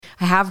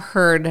I have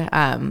heard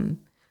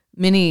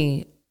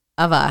many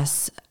of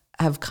us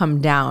have come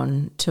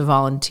down to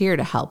volunteer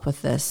to help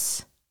with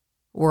this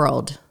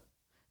world.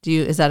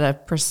 Is that a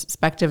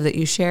perspective that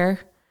you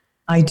share?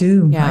 I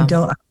do. Yeah.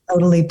 I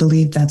totally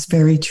believe that's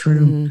very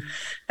true.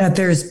 That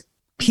there's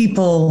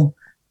people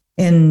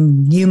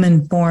in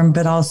human form,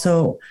 but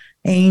also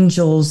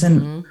angels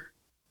and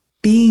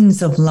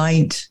beings of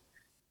light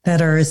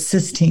that are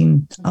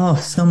assisting.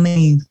 So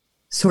many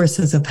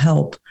sources of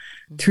help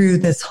through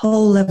this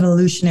whole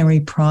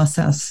evolutionary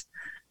process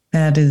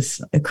that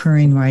is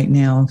occurring right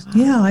now.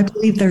 Yeah, I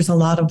believe there's a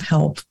lot of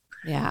help.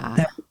 Yeah.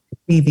 That we're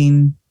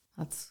receiving.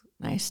 That's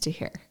nice to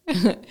hear.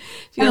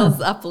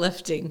 Feels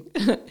uplifting.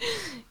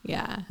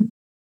 Yeah.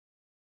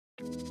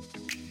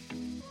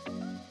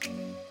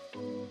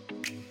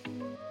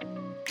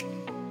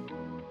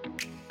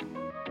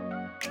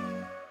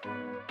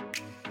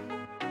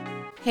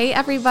 Hey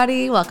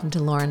everybody, welcome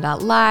to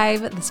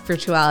Lauren.live, the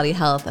spirituality,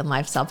 health, and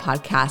lifestyle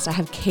podcast. I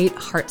have Kate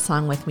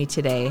Hartsong with me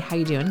today. How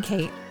you doing,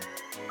 Kate?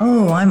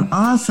 Oh, I'm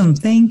awesome.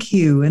 Thank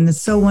you. And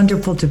it's so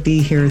wonderful to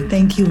be here.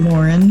 Thank you,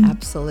 Lauren.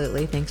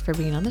 Absolutely. Thanks for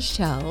being on the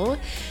show.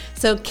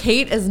 So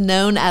Kate is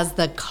known as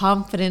the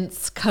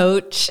confidence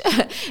coach,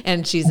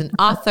 and she's an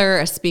author,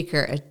 a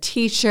speaker, a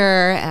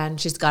teacher, and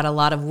she's got a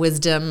lot of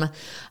wisdom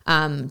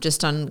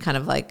just on kind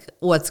of like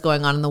what's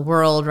going on in the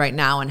world right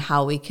now and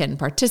how we can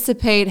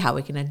participate, how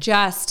we can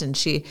adjust. And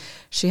she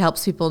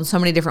helps people in so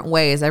many different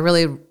ways. I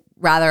really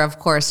rather, of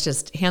course,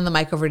 just hand the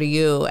mic over to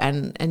you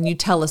and you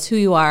tell us who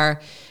you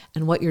are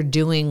and what you're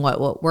doing,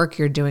 what work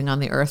you're doing on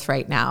the earth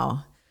right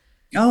now.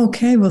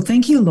 Okay. Well,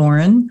 thank you,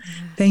 Lauren.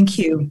 Thank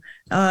you.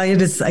 It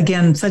is,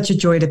 again, such a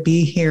joy to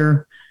be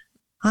here.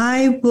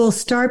 I will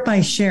start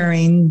by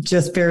sharing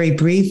just very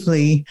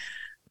briefly.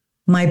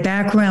 My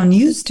background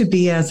used to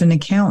be as an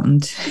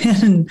accountant,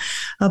 and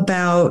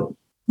about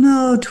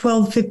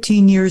 12,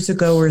 15 years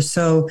ago or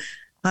so,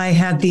 I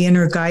had the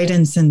inner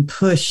guidance and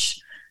push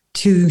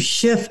to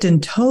shift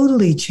and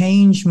totally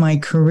change my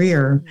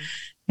career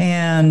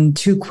and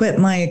to quit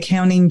my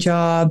accounting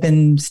job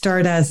and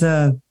start as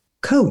a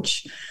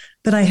coach.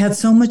 But I had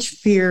so much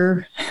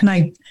fear and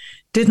I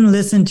didn't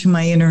listen to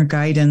my inner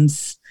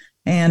guidance.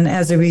 And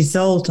as a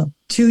result,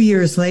 2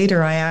 years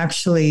later, I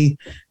actually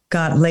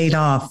got laid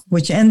off,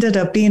 which ended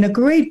up being a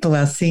great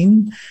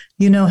blessing.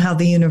 You know how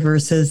the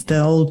universe is,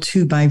 the old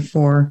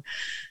 2x4.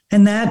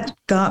 And that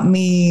got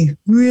me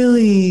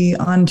really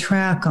on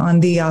track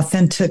on the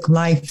authentic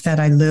life that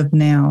I live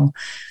now,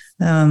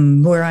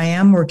 where I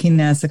am working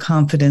as a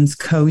confidence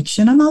coach.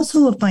 And I'm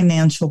also a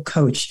financial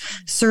coach,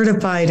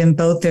 certified in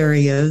both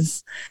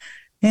areas.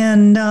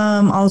 And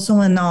also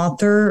an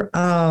author.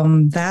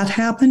 That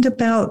happened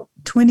about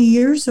 20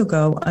 years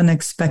ago,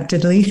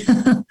 unexpectedly.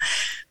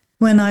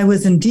 When I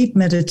was in deep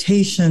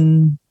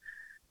meditation,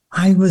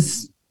 I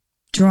was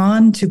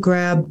drawn to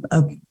grab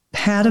a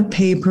pad of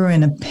paper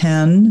and a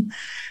pen.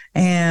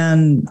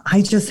 And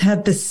I just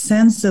had this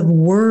sense of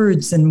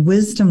words and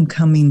wisdom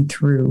coming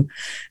through.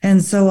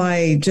 And so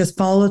I just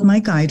followed my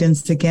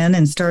guidance again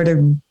and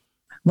started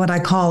what I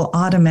call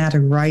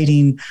automatic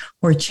writing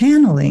or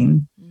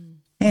channeling.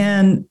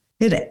 And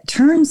it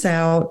turns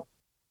out,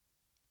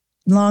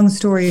 long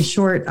story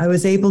short, I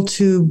was able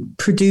to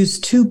produce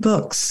 2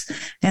 books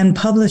and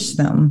publish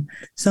them.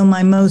 So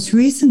my most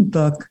recent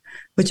book,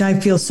 which I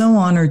feel so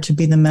honored to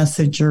be the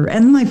messenger,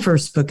 and my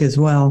first book as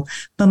well,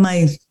 but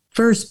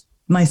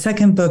my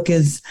second book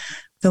is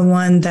the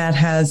one that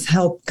has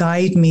helped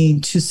guide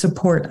me to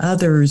support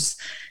others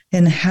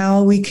in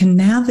how we can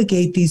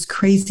navigate these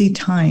crazy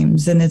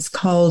times. And it's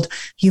called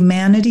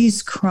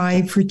Humanity's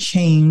Cry for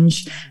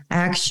Change,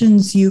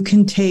 Actions You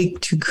Can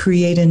Take to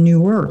Create a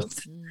New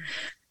Earth.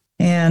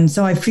 And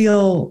so I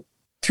feel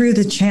through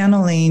the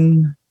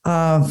channeling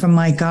from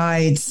my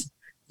guides,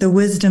 the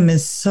wisdom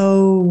is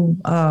so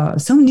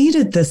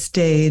needed this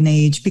day and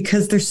age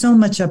because there's so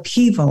much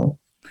upheaval.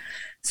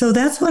 So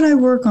that's what I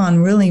work on,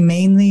 really,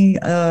 mainly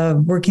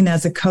working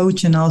as a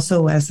coach and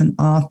also as an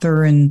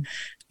author and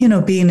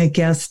being a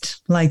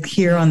guest like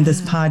here on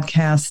this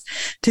podcast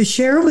to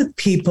share with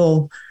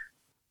people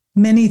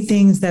many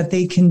things that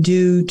they can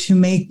do to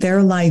make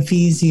their life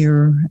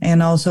easier.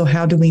 And also,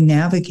 how do we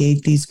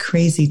navigate these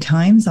crazy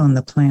times on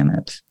the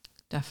planet?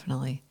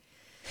 Definitely.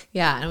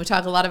 Yeah. And we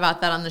talk a lot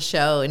about that on the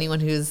show. Anyone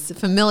who's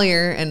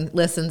familiar and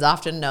listens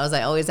often knows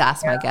I always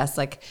ask my guests,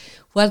 like,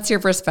 what's your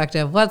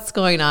perspective? What's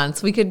going on?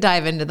 So we could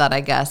dive into that,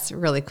 I guess,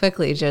 really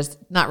quickly. Just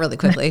not really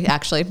quickly,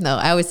 actually. No,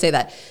 I always say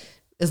that.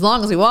 As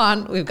long as we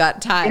want, we've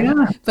got time.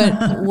 Yeah.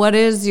 But what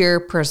is your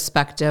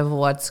perspective?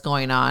 What's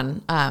going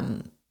on?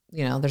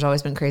 There's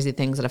always been crazy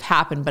things that have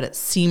happened, but it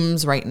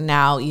seems right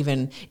now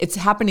it's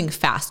happening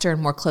faster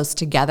and more close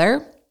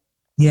together.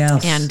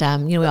 Yes.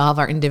 And, we all have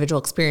our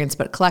individual experience,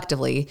 but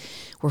collectively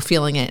we're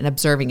feeling it and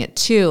observing it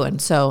too.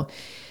 And so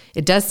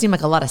it does seem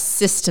like a lot of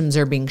systems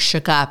are being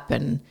shook up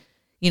and,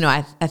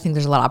 I think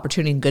there's a lot of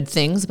opportunity and good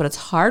things, but it's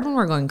hard when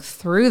we're going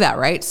through that,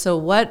 right? So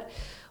what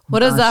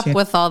is up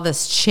with all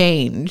this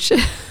change?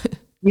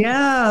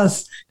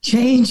 Yes,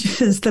 change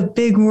is the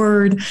big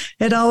word.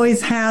 It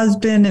always has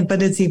been,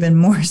 but it's even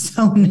more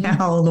so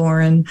now,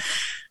 Lauren.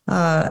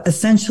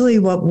 Essentially,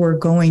 what we're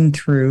going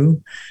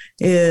through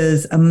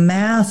is a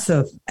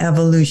massive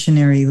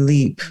evolutionary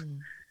leap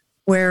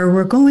where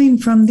we're going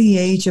from the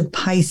age of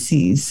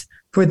Pisces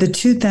for the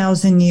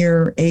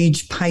 2000-year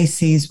age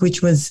Pisces,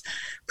 which was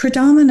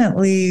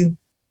predominantly,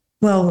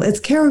 well, it's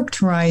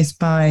characterized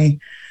by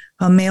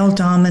male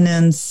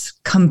dominance,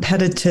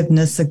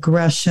 competitiveness,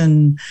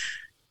 aggression,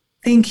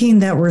 thinking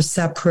that we're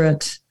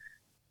separate,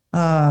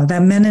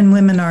 that men and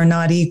women are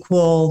not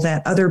equal,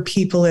 that other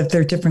people, if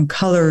they're different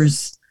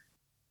colors,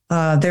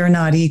 they're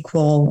not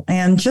equal,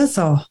 and just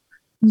a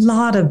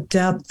lot of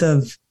depth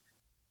of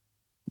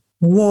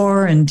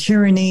war and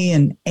tyranny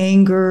and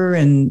anger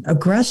and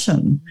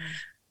aggression.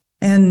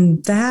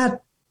 And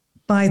that,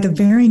 by the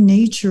very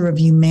nature of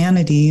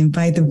humanity and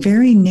by the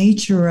very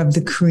nature of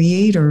the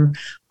Creator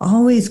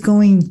always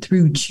going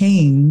through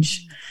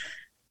change,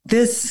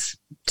 this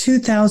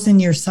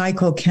 2000-year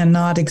cycle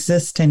cannot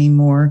exist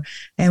anymore.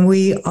 And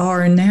we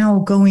are now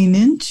going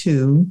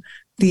into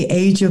the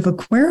age of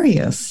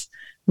Aquarius,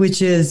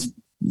 which is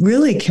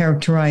really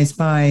characterized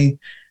by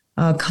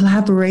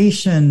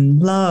collaboration,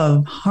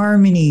 love,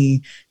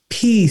 harmony,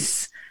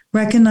 peace,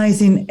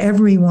 recognizing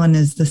everyone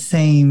is the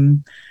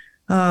same,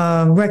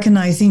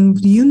 recognizing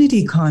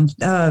unity,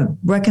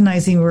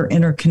 recognizing we're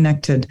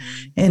interconnected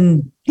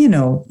and,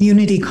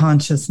 unity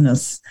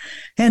consciousness,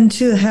 and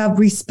to have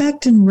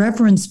respect and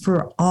reverence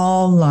for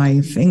all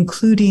life,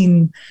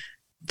 including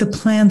the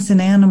plants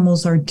and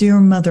animals, our dear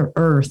Mother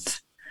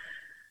Earth.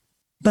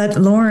 But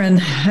Lauren,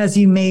 as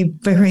you may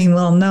very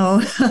well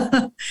know,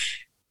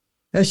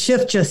 a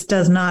shift just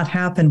does not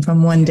happen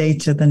from one day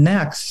to the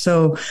next.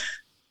 So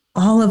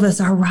all of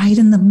us are right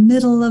in the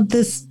middle of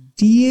this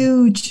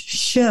huge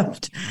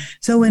shift.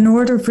 So in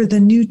order for the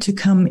new to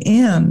come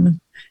in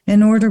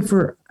order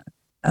for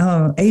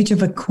age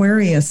of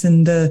Aquarius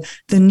and the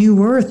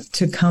new earth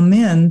to come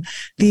in,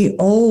 the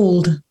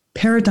old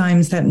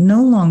paradigms that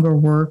no longer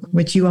work,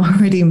 which you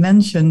already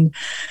mentioned,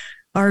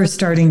 are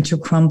starting to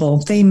crumble.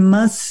 They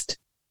must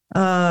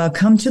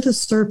come to the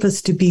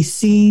surface to be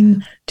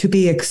seen, to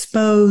be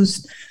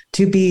exposed,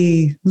 to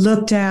be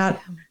looked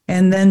at,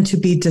 and then to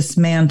be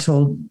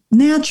dismantled,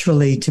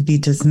 naturally to be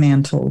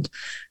dismantled.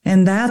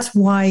 And that's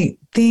why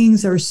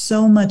things are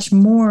so much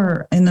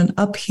more in an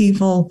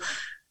upheaval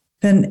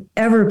than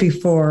ever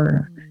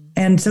before.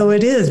 And so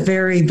it is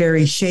very,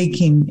 very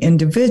shaking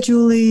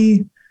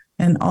individually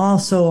and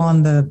also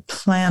on the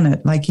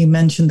planet, like you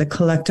mentioned, the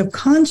collective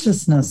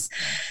consciousness.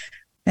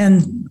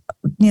 And,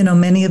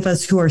 many of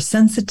us who are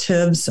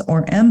sensitives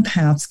or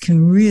empaths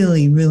can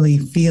really, really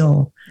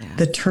feel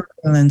the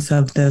turbulence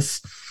of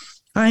this.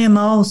 I am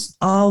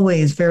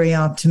always very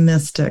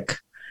optimistic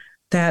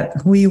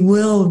that we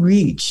will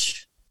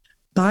reach,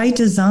 by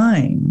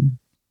design,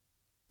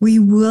 we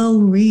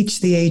will reach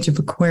the age of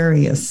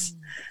Aquarius.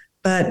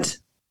 But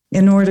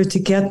in order to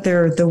get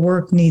there, the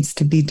work needs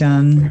to be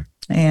done.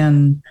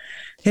 And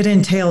it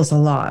entails a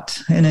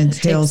lot. And it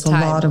entails a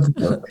lot of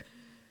work.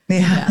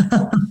 Yeah.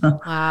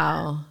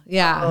 Wow.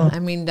 Yeah. I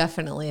mean,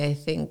 definitely. I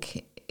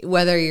think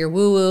whether you're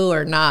woo-woo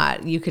or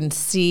not, you can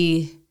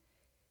see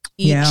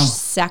each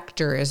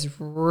sector is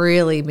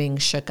really being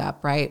shook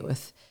up, right?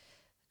 With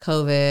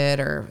COVID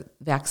or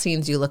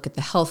vaccines, you look at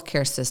the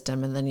healthcare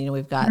system, and then,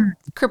 we've got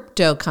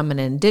crypto coming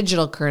in,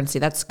 digital currency,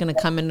 that's going to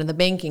come into the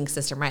banking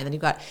system, right? And then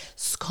you've got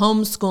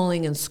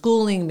homeschooling and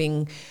schooling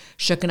being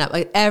shooken up.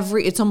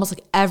 It's almost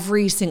like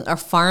every single, our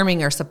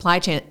farming, our supply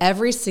chain,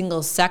 every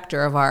single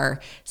sector of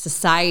our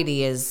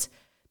society is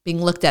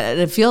being looked at.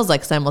 And it feels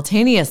like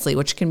simultaneously,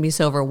 which can be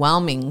so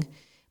overwhelming.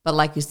 But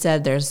like you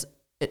said, there's,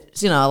 a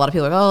lot of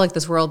people are like,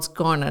 this world's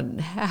going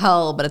to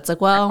hell, but it's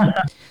like, well,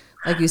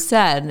 like you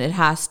said, it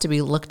has to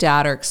be looked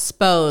at or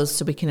exposed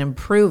so we can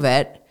improve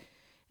it.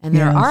 And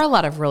there are a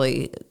lot of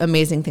really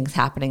amazing things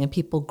happening, and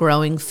people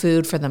growing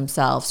food for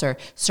themselves or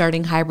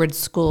starting hybrid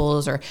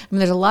schools,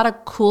 there's a lot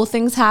of cool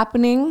things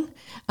happening,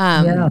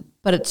 but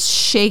it's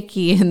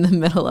shaky in the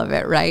middle of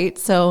it, right?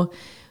 So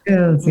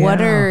what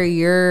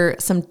are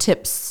some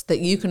tips that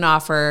you can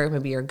offer?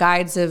 Maybe your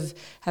guides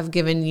have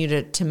given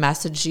you to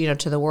message,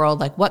 to the world,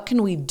 like what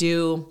can we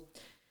do?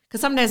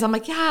 Because some days I'm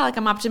like,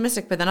 I'm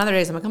optimistic. But then other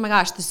days I'm like, oh my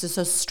gosh, this is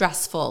so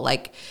stressful.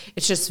 Like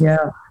it's just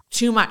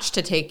too much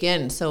to take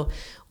in. So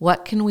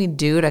what can we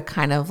do to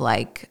kind of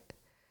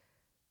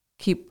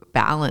keep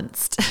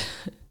balanced?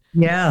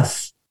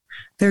 Yes.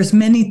 There's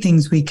many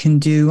things we can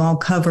do. I'll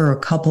cover a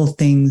couple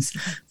things.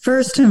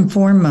 First and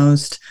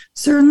foremost,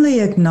 certainly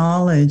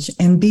acknowledge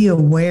and be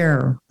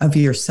aware of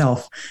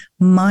yourself.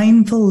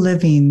 Mindful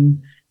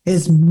living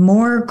is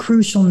more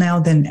crucial now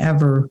than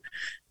ever.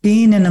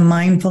 Being in a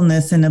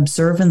mindfulness and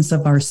observance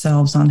of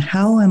ourselves on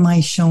how am I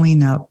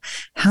showing up?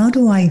 How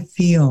do I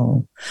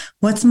feel?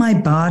 What's my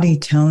body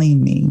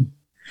telling me?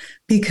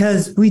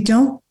 Because we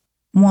don't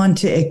want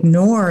to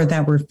ignore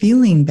that we're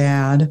feeling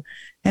bad.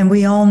 And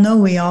we all know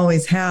we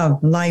always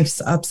have life's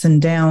ups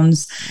and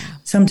downs.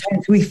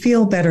 Sometimes we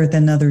feel better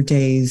than other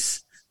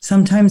days.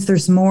 Sometimes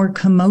there's more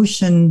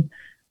commotion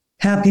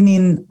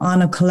happening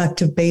on a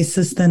collective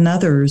basis than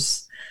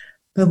others.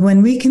 But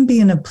when we can be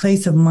in a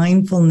place of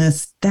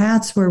mindfulness,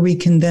 that's where we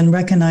can then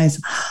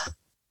recognize,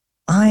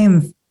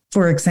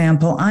 for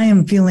example, I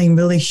am feeling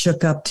really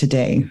shook up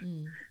today.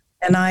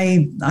 And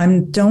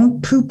I'm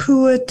don't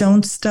poo-poo it,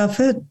 don't stuff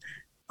it.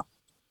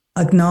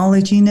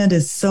 Acknowledging it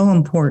is so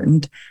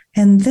important.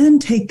 And then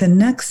take the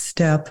next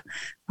step,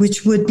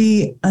 which would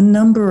be a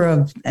number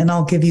of, and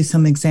I'll give you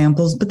some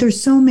examples, but there's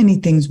so many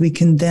things we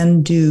can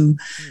then do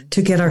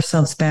to get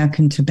ourselves back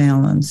into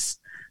balance.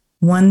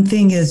 One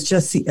thing is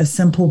just a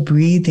simple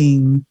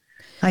breathing.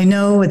 I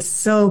know it's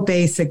so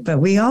basic, but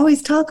we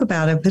always talk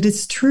about it, but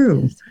it's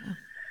true.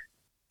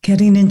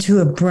 Getting into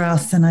a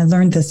breath. And I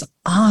learned this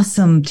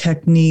awesome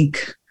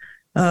technique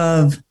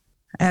of,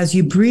 as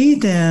you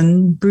breathe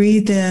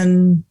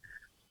in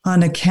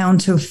on a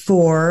count of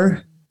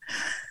 4,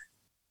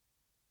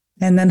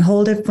 and then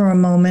hold it for a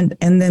moment,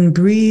 and then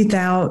breathe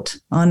out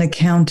on a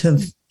count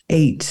of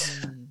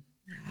 8.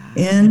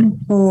 In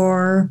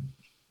 4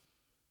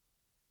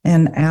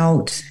 and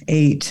out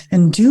 8.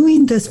 And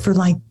doing this for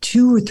like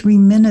 2 or 3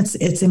 minutes,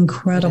 it's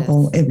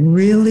incredible. It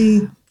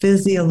really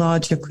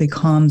physiologically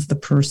calms the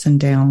person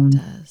down. It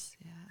does,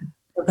 yeah.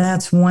 So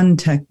that's one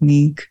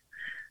technique.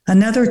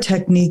 Another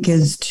technique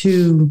is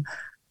to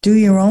do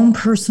your own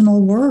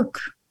personal work.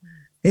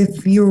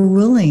 If you're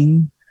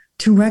willing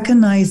to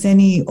recognize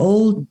any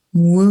old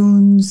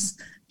wounds,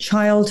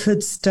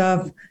 childhood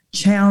stuff,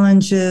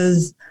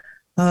 challenges,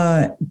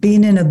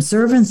 being in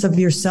observance of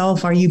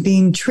yourself. Are you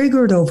being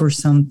triggered over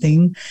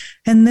something?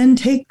 And then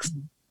take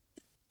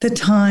the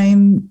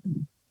time,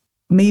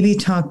 maybe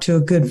talk to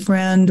a good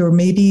friend, or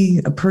maybe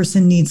a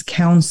person needs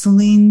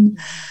counseling,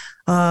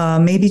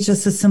 maybe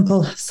just a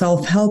simple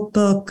self-help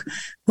book,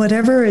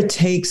 whatever it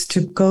takes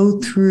to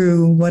go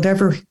through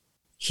whatever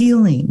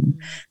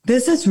healing.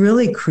 This is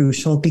really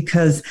crucial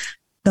because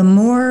the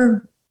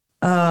more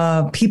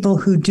people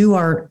who do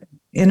our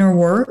inner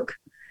work,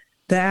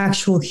 the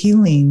actual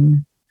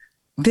healing,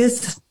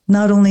 this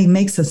not only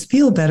makes us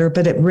feel better,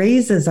 but it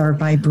raises our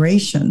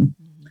vibration.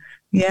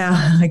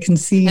 Yeah, I can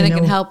see. And it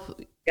can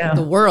help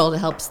the world, it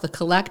helps the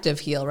collective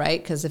heal,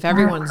 right? Because if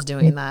everyone's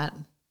doing that.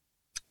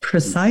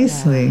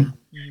 Precisely.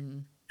 Yeah.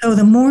 So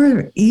the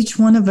more each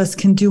one of us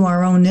can do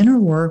our own inner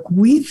work,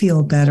 we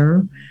feel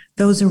better.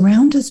 Those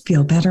around us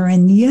feel better.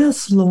 And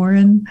yes,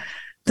 Lauren,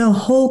 the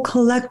whole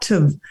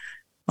collective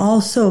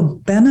also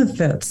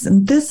benefits.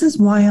 And this is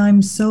why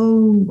I'm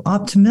so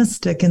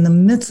optimistic in the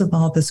midst of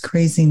all this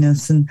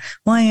craziness, and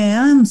why I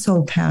am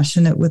so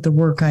passionate with the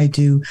work I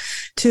do,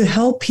 to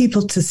help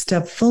people to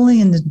step fully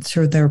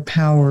into their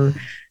power,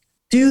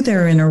 do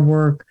their inner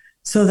work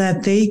so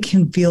that they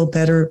can feel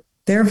better.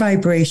 Their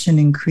vibration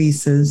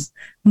increases,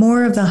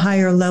 more of the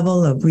higher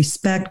level of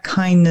respect,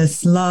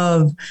 kindness,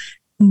 love,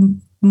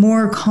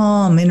 more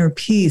calm, inner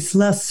peace,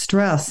 less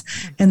stress.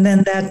 And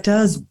then that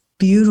does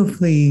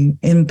beautifully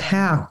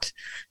impact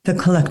the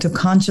collective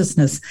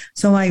consciousness.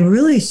 So I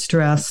really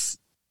stress,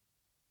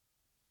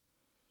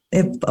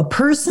 if a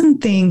person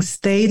thinks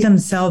they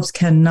themselves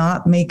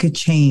cannot make a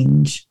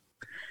change,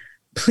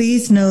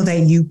 please know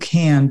that you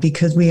can,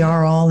 because we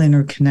are all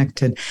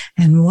interconnected.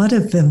 And what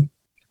if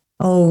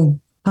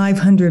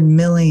 500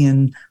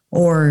 million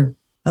or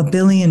 1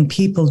 billion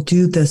people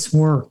do this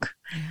work,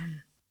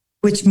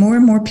 which more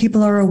and more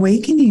people are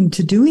awakening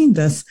to doing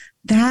this?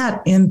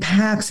 That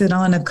impacts it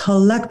on a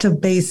collective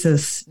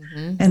basis.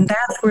 Mm-hmm. And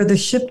that's where the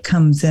shift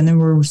comes in, and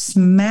we're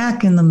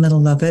smack in the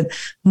middle of it.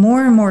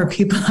 More and more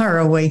people are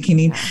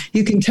awakening.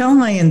 You can tell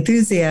my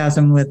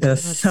enthusiasm with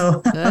this. That's so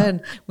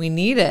good. We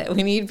need it.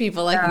 We need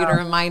people like you to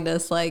remind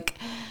us, like,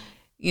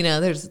 you know,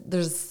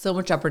 there's so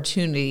much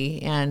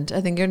opportunity. And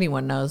I think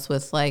anyone knows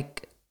with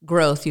like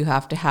growth, you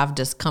have to have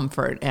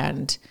discomfort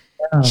and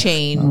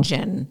change.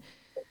 And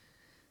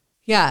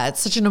yeah,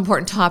 it's such an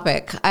important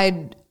topic.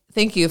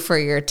 Thank you for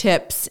your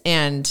tips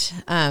and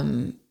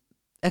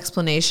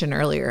explanation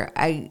earlier.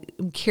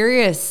 I'm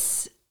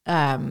curious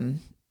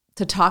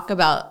to talk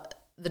about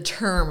the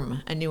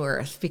term "A New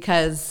Earth"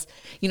 because,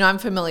 you know, I'm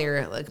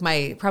familiar, like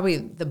probably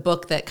the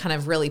book that kind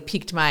of really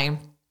piqued my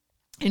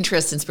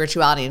interest in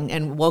spirituality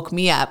and woke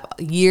me up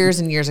years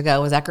and years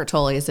ago was Eckhart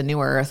Tolle's "A New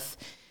Earth."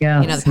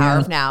 Yes, you know, The Power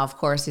of Now, of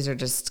course. These are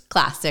just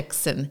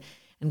classics and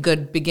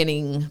good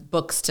beginning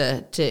books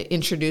to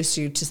introduce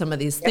you to some of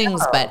these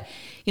things. But,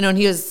 you know, and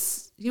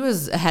he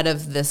was ahead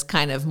of this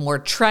kind of more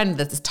trend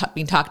that's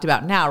being talked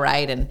about now,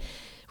 right? And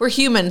we're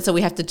human, so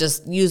we have to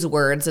just use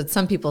words. And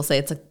some people say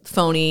it's a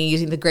phony,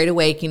 using the Great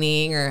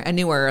Awakening or A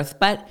New Earth,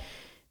 but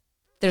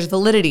there's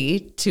validity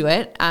to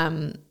it.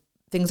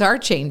 Things are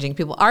changing.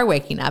 People are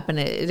waking up, and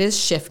it is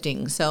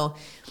shifting. So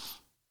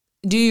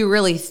do you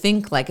really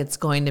think like it's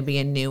going to be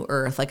a new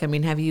Earth? Like, I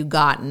mean, have you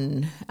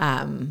gotten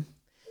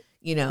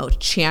you know,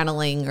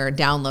 channeling or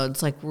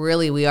downloads, like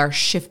really we are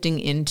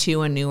shifting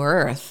into a new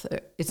Earth?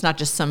 It's not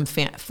just some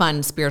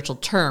fun spiritual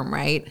term,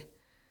 right?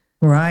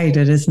 Right.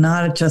 It is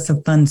not just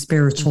a fun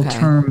spiritual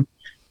term.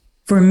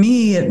 For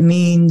me, it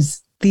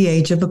means the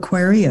age of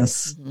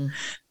Aquarius. Mm-hmm.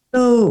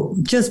 So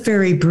just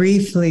very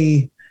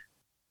briefly,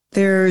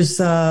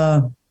 there's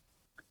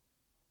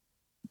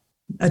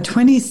a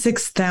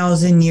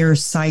 26,000 year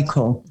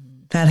cycle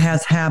that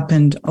has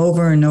happened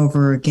over and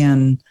over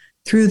again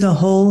through the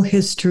whole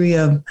history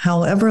of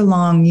however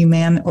long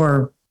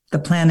or the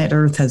planet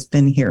Earth has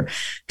been here.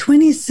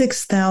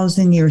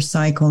 26,000 year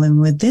cycle. And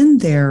within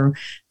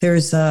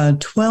there's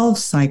 12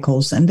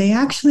 cycles, and they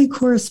actually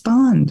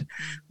correspond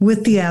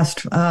with the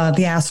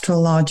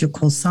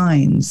astrological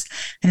signs.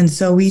 And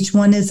so each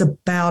one is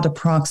about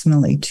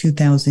approximately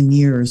 2,000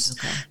 years.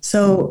 Okay.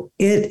 So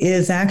it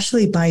is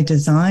actually by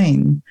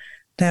design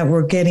that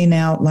we're getting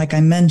out, like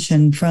I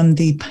mentioned, from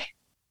the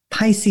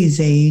Pisces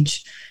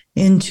age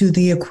into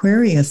the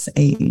Aquarius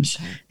age.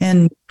 Okay.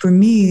 And for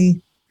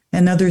me,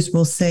 and others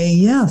will say,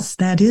 yes,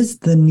 that is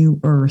the new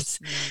earth.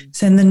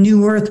 Mm. And the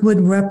new earth would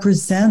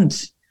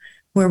represent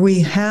where we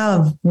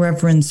have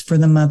reverence for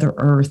the Mother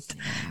Earth,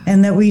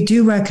 and that we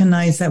do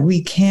recognize that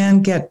we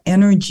can get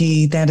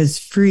energy that is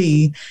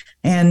free,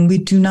 and we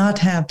do not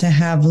have to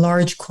have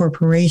large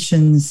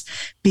corporations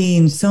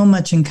being so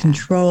much in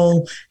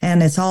control,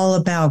 and it's all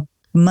about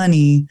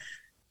money.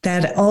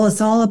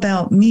 It's all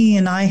about me,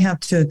 and I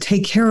have to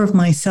take care of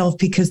myself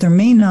because there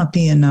may not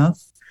be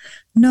enough.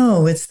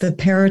 No, it's the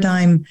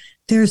paradigm.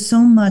 There's so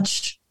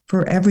much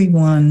for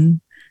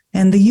everyone,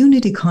 and the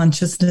unity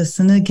consciousness,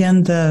 and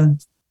again, the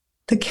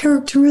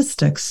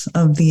characteristics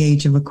of the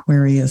age of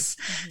Aquarius.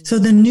 Mm-hmm. So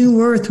the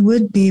new earth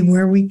would be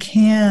where we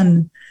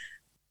can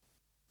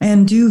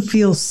and do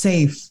feel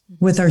safe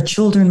with our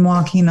children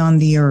walking on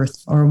the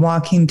earth, or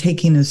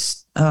taking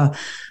a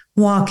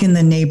walk in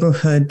the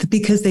neighborhood,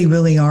 because they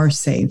really are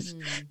safe,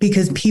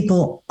 because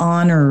people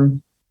honor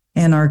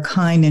and are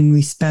kind and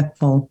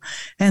respectful,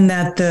 and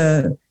that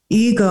the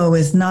ego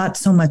is not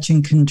so much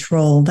in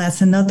control. That's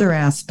another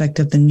aspect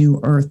of the new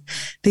earth.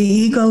 The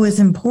ego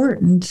is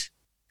important,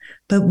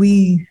 but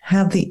we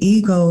have the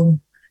ego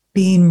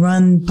being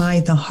run by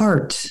the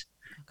heart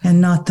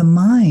and not the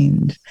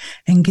mind,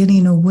 and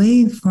getting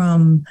away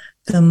from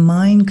the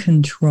mind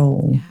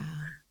control. Yeah.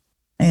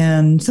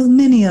 And so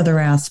many other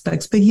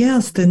aspects. But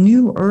yes, the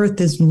new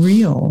earth is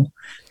real,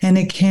 and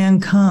it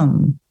can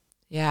come.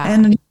 Yeah.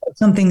 And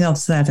something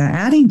else that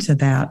adding to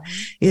that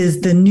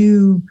is the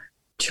new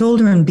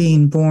children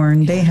being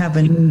born. They have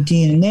a new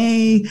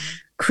DNA,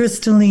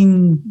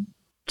 crystalline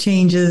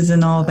changes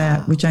and all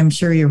that, which I'm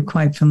sure you're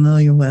quite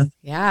familiar with.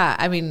 Yeah.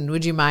 I mean,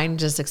 would you mind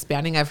just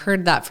expanding? I've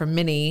heard that from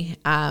Minnie.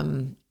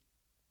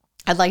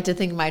 I'd like to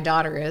think my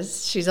daughter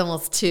is. She's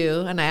almost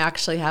 2, and I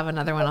actually have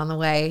another one on the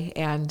way.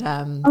 And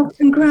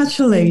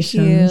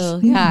congratulations.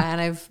 Thank you. Yeah. And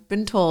I've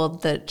been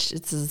told that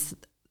it's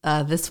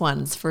this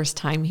one's first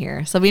time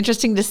here. So it'll be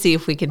interesting to see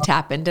if we can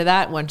tap into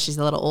that when she's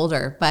a little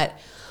older. But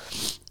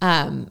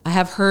I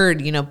have heard,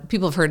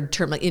 people have heard the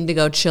term like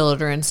indigo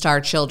children,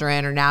 star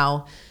children, or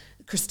now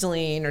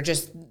crystalline, or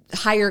just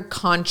higher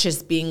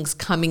conscious beings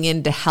coming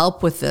in to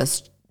help with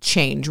this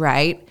change,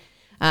 right?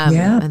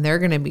 And they're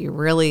going to be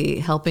really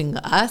helping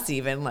us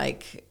even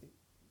like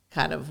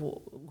kind of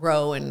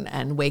grow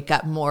and wake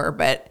up more.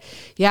 But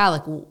yeah,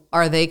 like,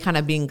 are they kind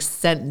of being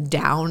sent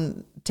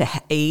down to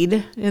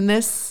aid in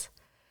this?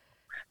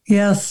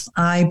 Yes,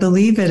 I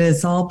believe it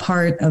is all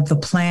part of the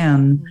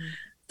plan,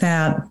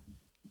 that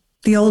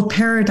the old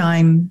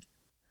paradigm,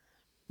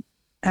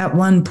 at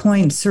one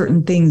point,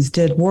 certain things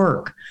did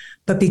work,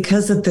 but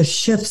because of the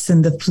shifts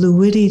and the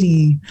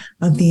fluidity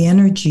of the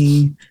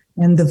energy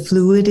and the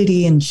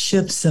fluidity and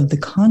shifts of the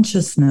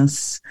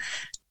consciousness,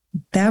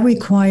 that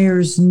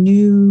requires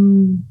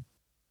new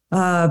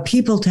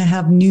people to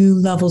have new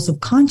levels of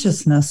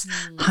consciousness,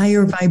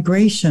 higher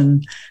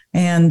vibration.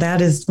 And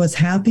that is what's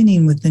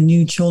happening with the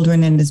new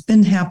children. And it's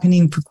been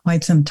happening for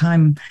quite some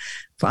time.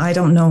 I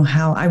don't know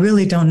how, I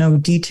really don't know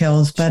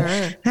details, but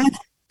that's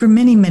for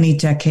many, many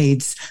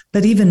decades,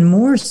 but even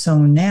more so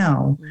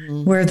now,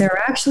 where they're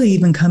actually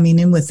even coming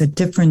in with a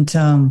different,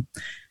 not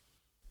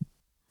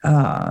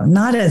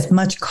as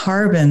much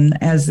carbon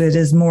as it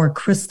is more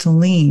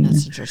crystalline.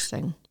 That's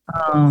interesting.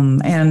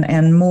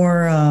 And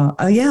more,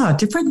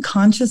 different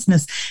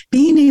consciousness,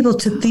 being able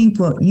to think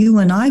what you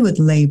and I would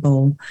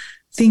label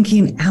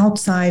thinking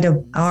outside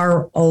of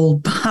our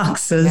old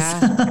boxes.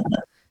 Yeah,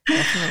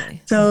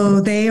 definitely.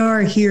 So they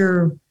are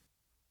here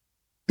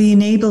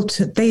being able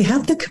to, they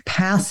have the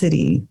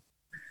capacity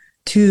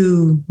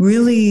to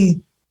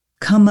really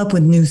come up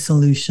with new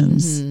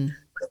solutions,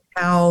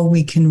 how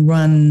we can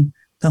run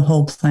the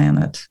whole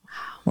planet,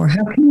 or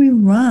how can we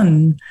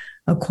run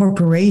a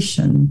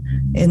corporation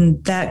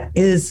and that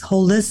is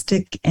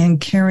holistic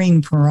and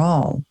caring for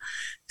all.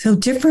 So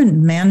different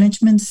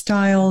management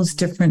styles,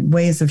 different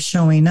ways of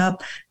showing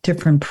up,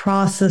 different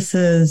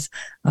processes,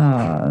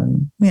 how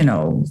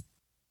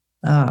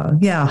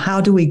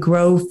do we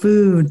grow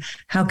food?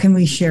 How can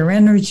we share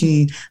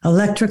energy?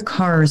 Electric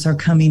cars are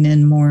coming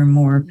in more and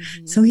more.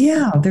 So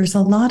there's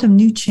a lot of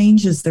new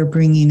changes they're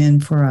bringing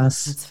in for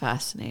us. That's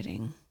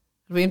fascinating.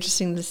 It'll be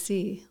interesting to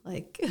see,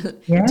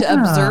 to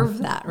observe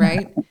that,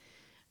 right?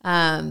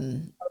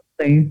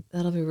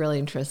 That'll be really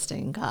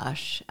interesting.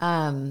 Gosh.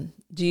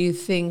 Do you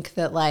think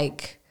that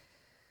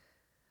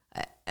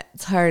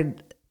it's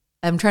hard,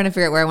 I'm trying to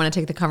figure out where I want to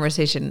take the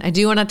conversation. I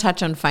do want to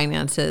touch on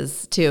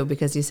finances too,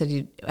 because you said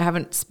you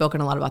haven't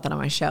spoken a lot about that on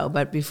my show.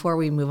 But before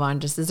we move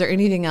on, just is there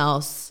anything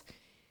else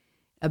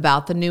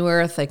about the New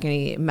Earth, like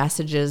any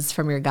messages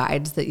from your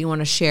guides that you want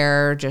to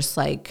share? Just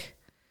like,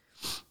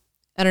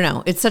 I don't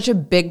know. It's such a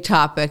big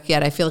topic,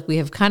 yet I feel like we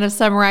have kind of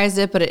summarized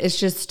it, but it's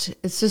just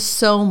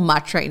so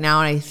much right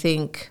now. And I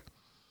think,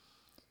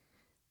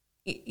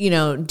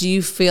 do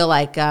you feel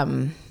like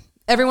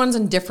everyone's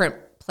in different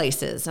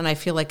places, and I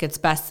feel like it's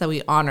best that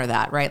we honor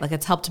that, right? Like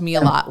it's helped me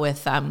a lot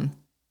with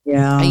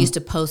I used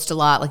to post a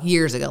lot like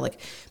years ago, like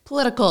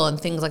political and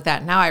things like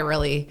that. Now I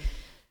really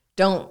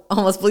don't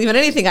almost believe in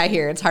anything I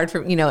hear. It's hard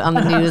for on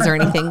the news or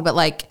anything, but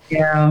like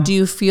do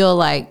you feel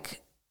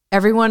like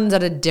everyone's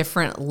at a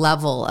different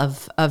level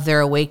of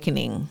their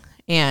awakening,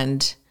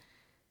 and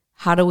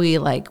how do we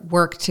like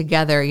work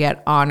together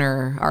yet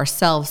honor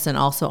ourselves and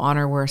also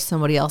honor where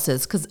somebody else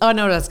is? Because I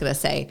know what I was gonna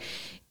say.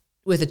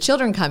 With the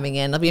children coming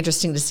in, it'll be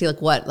interesting to see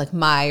like what like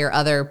my or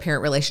other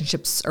parent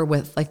relationships are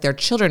with like their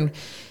children.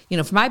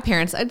 For my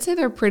parents, I'd say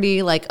they're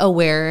pretty like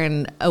aware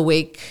and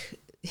awake,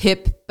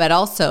 hip, but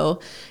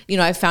also,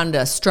 I found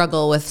a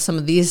struggle with some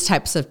of these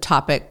types of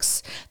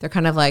topics. They're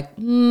kind of like, I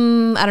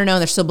don't know.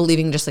 They're still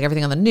believing just like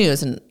everything on the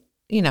news. And,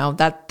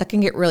 that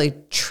can get really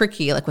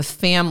tricky, like with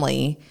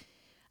family.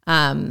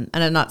 And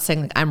I'm not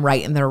saying like I'm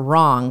right and they're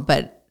wrong,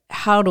 but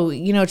how do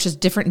it's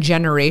just different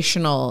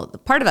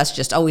generational, part of us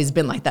just always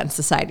been like that in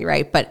society,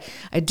 right? But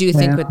I do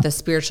think with the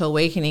spiritual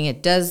awakening,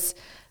 it does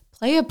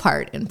play a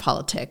part in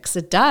politics.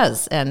 It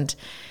does. And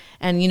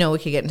we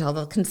could get into all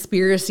the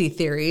conspiracy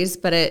theories,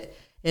 but it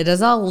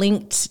is all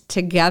linked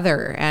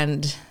together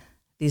and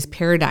these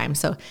paradigms.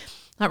 So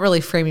not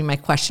really framing my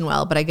question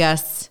well, but I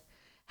guess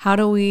how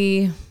do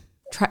we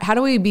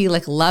be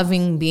like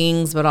loving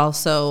beings, but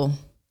also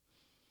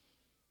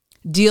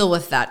deal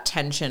with that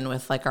tension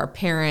with like our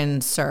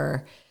parents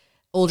or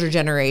older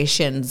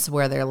generations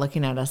where they're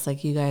looking at us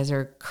like, you guys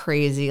are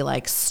crazy,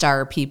 like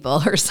star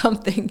people or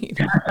something.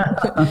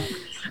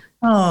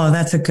 Oh,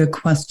 that's a good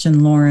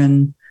question,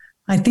 Lauren.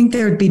 I think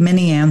there would be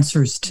many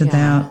answers to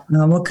that.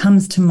 What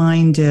comes to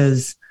mind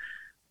is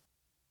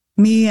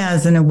me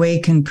as an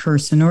awakened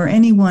person, or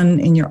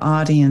anyone in your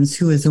audience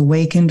who is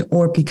awakened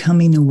or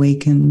becoming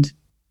awakened.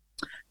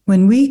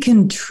 When we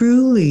can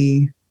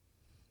truly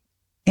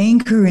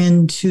anchor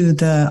into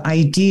the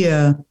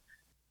idea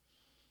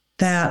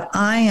that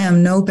I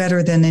am no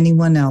better than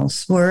anyone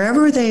else,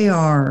 wherever they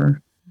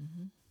are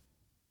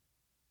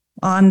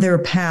on their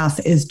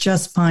path is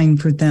just fine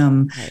for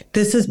them. Right.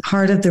 This is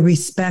part of the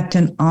respect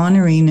and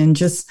honoring and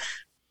just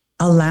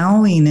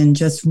allowing and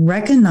just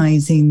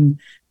recognizing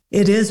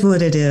it is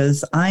what it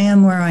is. I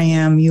am where I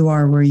am. You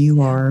are where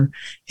you are.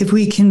 If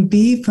we can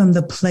be from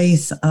the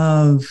place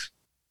of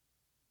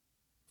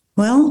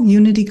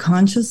unity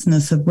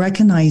consciousness, of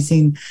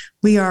recognizing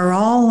we are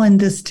all in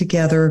this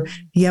together,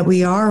 yet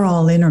we are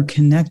all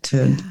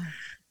interconnected. Yeah.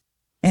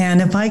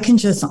 And if I can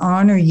just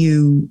honor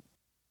you,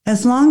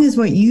 as long as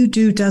what you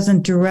do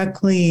doesn't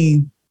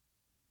directly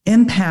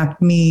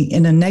impact me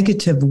in a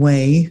negative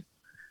way,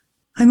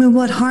 I mean,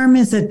 what harm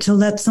is it to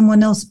let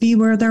someone else be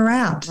where they're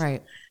at?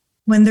 Right.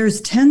 When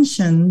there's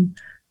tension,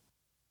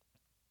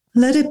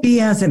 let it be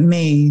as it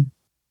may.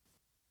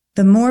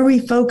 The more we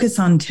focus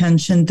on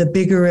tension, the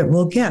bigger it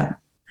will get.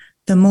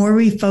 The more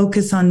we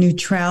focus on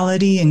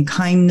neutrality and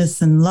kindness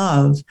and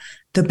love,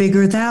 the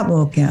bigger that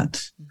will get.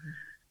 Mm-hmm.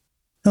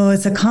 So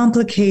it's a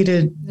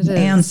complicated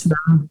answer,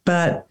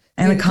 but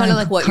and kind of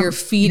like what you're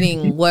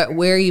feeding,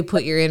 where you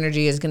put your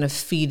energy is going to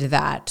feed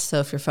that. So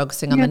if you're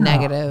focusing on the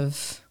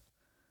negative,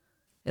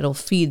 it'll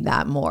feed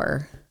that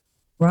more.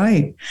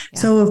 Right. Yeah.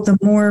 So if the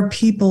more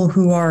people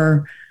who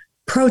are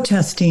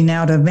protesting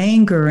out of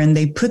anger and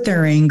they put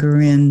their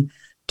anger in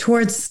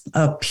towards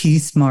a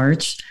peace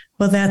march,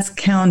 well, that's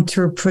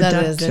counterproductive.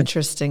 That is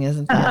interesting,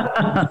 isn't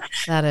that?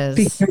 That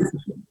is.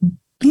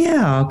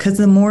 Because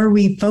the more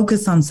we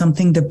focus on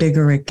something, the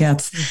bigger it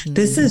gets. Mm-hmm.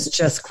 This is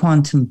just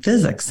quantum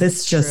physics.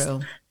 It's just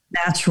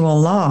natural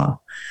law.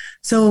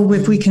 So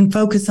if we can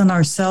focus on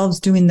ourselves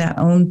doing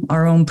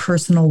our own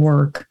personal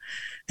work,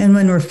 and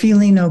when we're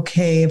feeling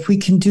okay, if we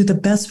can do the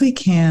best we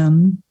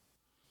can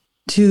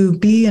to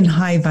be in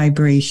high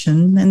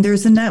vibration, and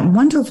there's a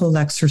wonderful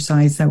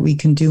exercise that we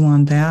can do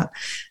on that.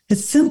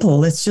 It's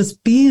simple. It's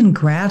just be in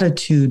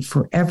gratitude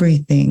for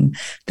everything.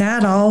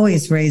 That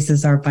always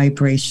raises our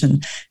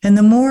vibration. And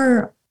the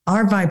more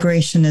our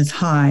vibration is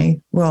high,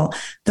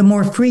 the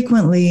more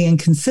frequently and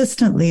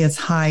consistently it's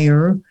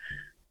higher,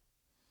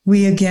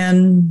 we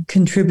again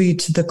contribute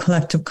to the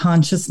collective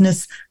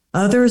consciousness.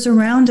 Others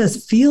around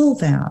us feel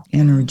that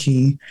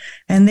energy,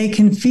 and they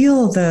can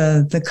feel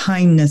the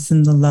kindness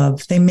and the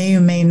love. They may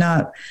or may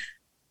not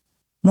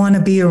want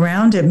to be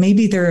around it.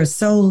 Maybe they're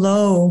so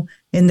low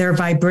in their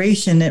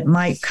vibration, it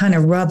might kind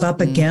of rub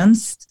up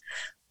against,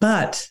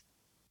 but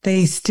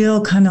they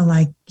still kind of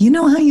like, you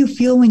know how you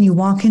feel when you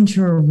walk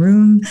into a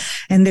room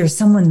and there's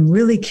someone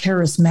really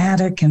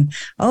charismatic and,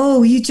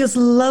 you just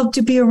love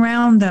to be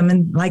around them.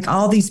 And like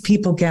all these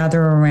people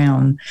gather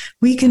around,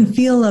 we can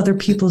feel other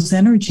people's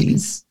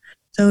energies.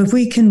 So if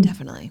we can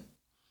Definitely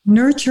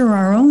nurture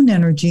our own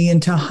energy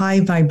into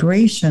high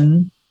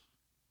vibration,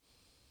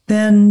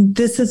 then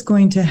this is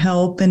going to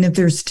help. And if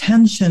there's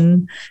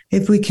tension,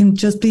 if we can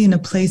just be in a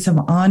place of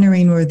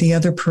honoring where the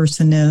other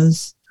person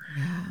is,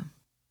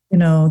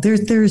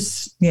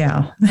 there's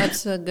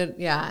That's a good,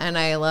 and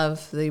I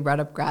love that you brought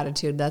up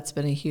gratitude. That's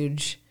been a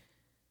huge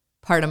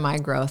part of my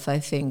growth, I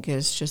think,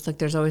 is just like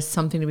there's always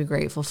something to be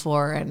grateful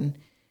for. And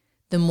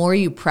the more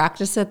you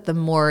practice it, the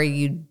more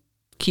you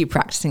keep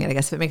practicing it, I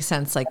guess, if it makes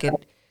sense. Like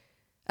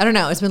I don't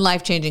know, it's been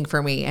life-changing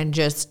for me, and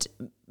just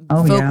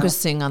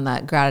focusing on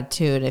that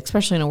gratitude,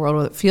 especially in a world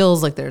where it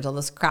feels like there's all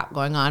this crap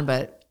going on,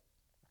 but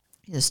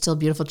there's still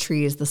beautiful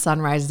trees. The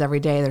sun rises every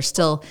day. There's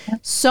still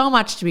so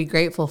much to be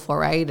grateful for,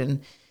 right?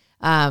 And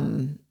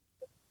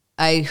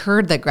I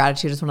heard that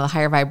gratitude is one of the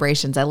higher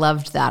vibrations. I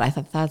loved that. I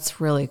thought that's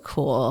really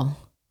cool.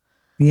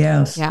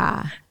 Yes.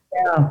 Yeah.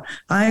 Yeah.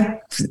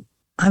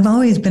 I've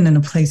always been in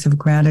a place of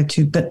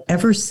gratitude, but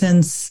ever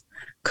since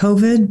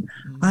COVID,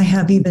 I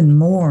have even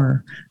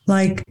more.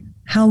 Like,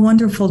 how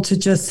wonderful to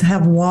just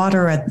have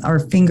water at our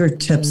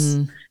fingertips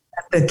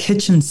at the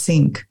kitchen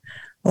sink,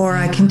 or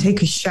I can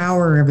take a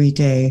shower every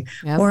day,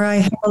 or I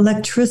have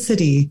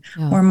electricity,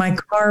 or my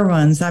car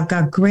runs. I've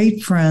got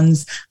great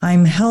friends.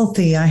 I'm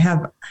healthy. I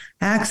have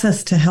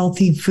access to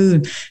healthy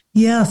food.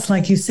 Yes,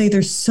 like you say,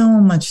 there's so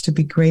much to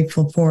be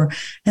grateful for.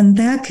 And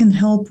that can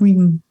help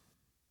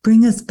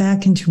bring us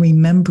back into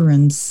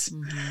remembrance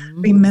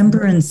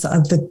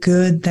of the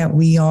good that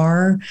we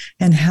are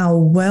and how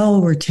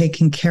well we're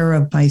taken care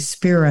of by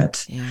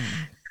spirit. Yeah.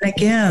 And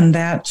again,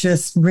 that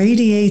just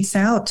radiates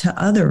out to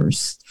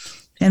others.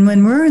 And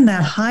when we're in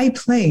that high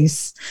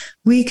place,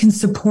 we can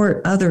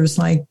support others.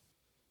 Like,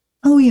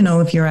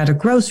 if you're at a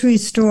grocery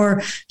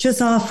store,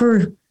 just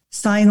offer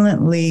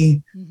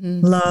silently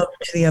love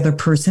to the other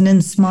person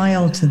and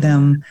smile to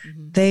them.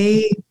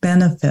 They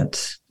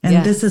benefit.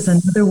 And this is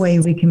another way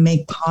we can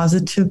make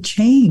positive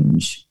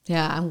change.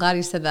 Yeah, I'm glad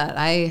you said that.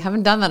 I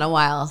haven't done that in a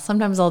while.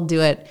 Sometimes I'll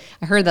do it.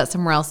 I heard that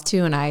somewhere else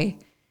too. And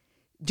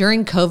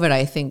during COVID,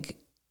 I think,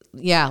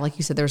 like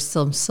you said, there's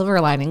some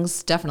silver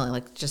linings, definitely,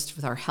 like just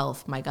with our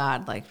health. My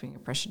God, like being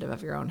appreciative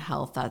of your own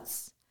health.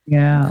 That's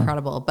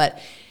incredible. But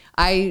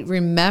I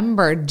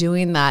remember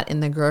doing that in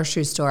the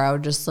grocery store. I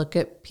would just look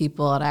at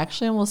people, and I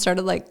actually almost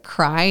started like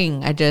crying.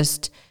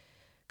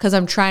 Because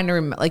I'm trying to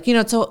remember, like,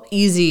 it's so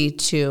easy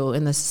to,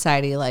 in the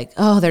society, like,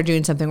 oh, they're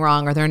doing something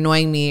wrong, or they're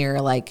annoying me, or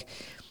like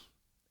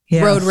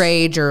road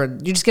rage, or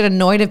you just get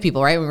annoyed at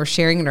people, right? When we're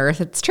sharing an earth,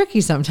 it's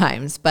tricky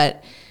sometimes.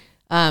 But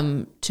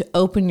to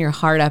open your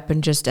heart up,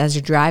 and just as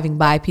you're driving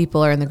by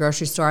people or in the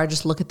grocery store, I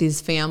just look at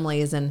these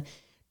families and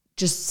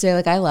just say,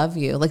 like, I love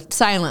you, like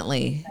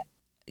silently.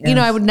 Yes.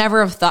 I would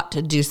never have thought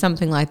to do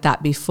something like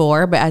that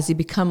before, but as you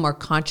become more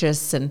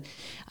conscious and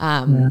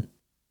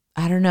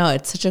I don't know,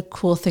 it's such a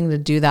cool thing to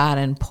do that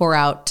and pour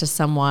out to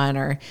someone,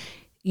 or,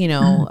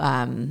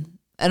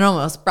 it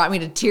almost brought me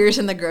to tears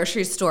in the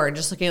grocery store,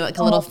 just looking at like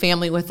a little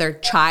family with their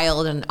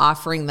child and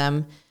offering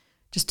them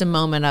just a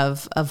moment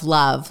of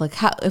love. Like,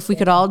 how, if we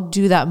could all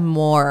do that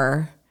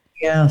more.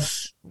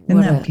 Yes.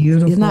 Isn't that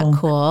beautiful? Isn't that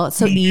cool? It's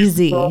so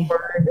easy.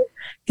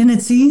 And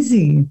it's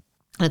easy.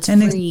 It's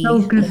free. It's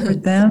so good for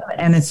them,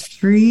 and it's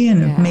free,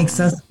 and it makes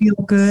us feel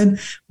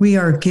good. We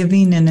are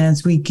giving, and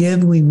as we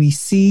give, we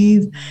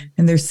receive,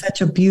 and there's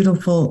such a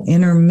beautiful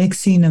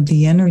intermixing of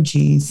the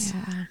energies.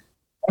 Yeah.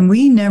 And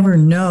we never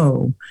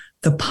know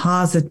the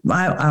positive.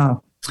 Let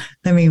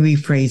me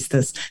rephrase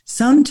this.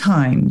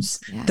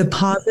 Sometimes the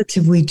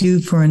positive we do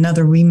for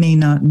another, we may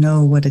not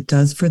know what it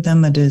does for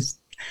them. It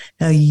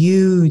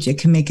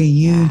can make a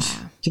huge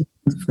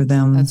difference for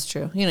them. That's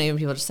true. Even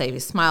people just say, if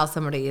you smile at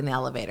somebody in the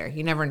elevator,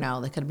 you never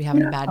know. They could be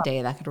having a bad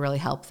day. That could really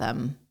help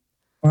them.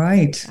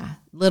 Right. Yeah.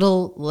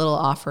 Little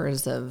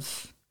offers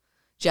of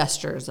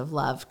gestures of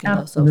love can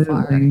go so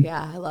far.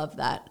 Yeah, I love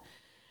that.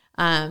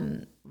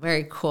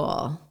 Very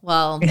cool.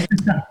 Well,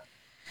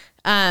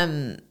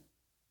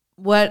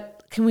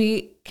 what can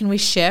we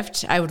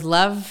shift? I would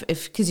love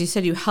because you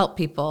said you help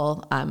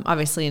people,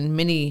 obviously in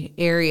many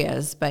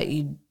areas, but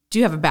you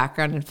do have a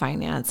background in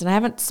finance, and I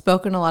haven't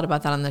spoken a lot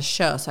about that on this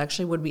show. So I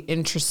actually would be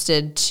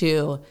interested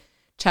to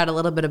chat a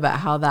little bit about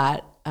how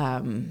that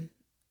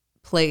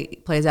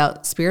plays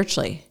out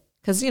spiritually,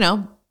 because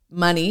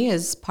money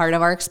is part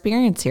of our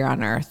experience here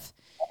on Earth.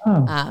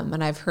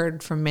 And I've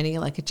heard from many,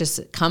 like it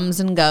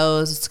comes and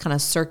goes. It's kind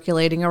of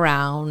circulating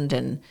around,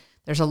 and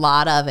there's a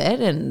lot of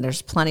it, and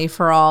there's plenty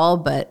for all.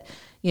 But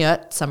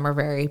some are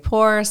very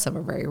poor, some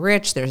are very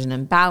rich. There's an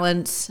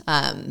imbalance.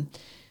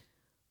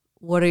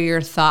 What are your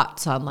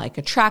thoughts on like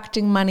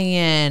attracting money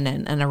in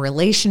and a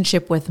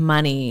relationship with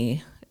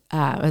money?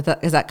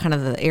 Is that kind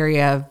of the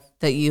area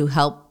that you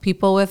help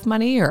people with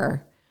money,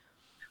 or?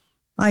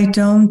 I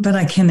don't, but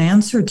I can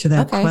answer to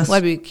that question. Well,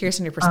 I'd be curious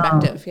in your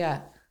perspective.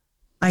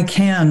 I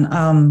can.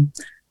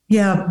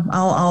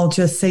 I'll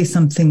just say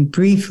something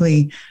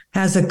briefly.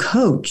 As a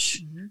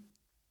coach,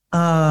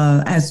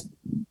 as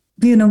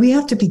we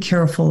have to be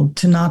careful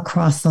to not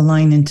cross the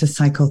line into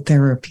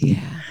psychotherapy.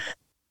 Yeah.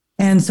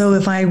 And so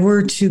if I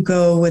were to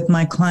go with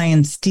my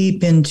clients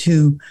deep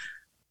into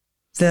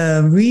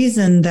the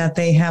reason that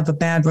they have a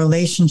bad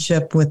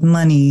relationship with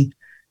money,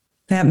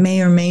 that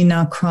may or may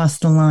not cross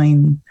the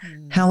line.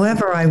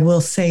 However, I will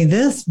say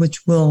this,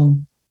 which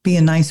will be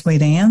a nice way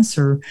to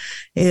answer,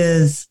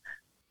 is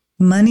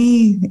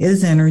money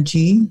is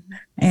energy.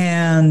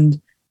 And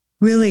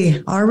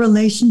really, our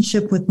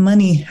relationship with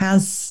money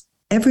has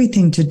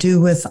everything to do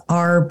with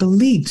our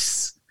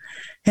beliefs.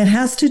 It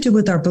has to do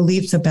with our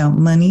beliefs about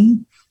money.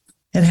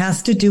 It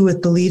has to do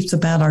with beliefs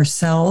about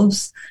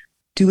ourselves.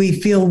 Do we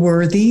feel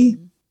worthy?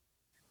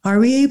 Are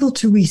we able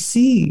to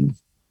receive?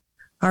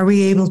 Are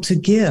we able to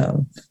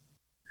give?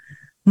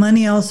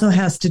 Money also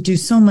has to do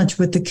so much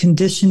with the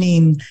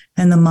conditioning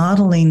and the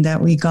modeling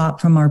that we got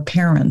from our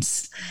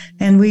parents.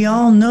 And we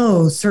all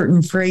know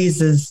certain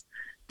phrases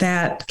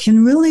that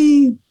can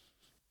really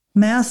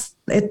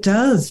it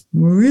does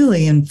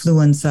really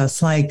influence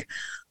us. Like,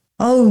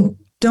 oh,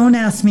 don't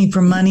ask me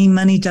for money.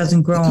 Money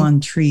doesn't grow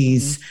on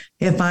trees.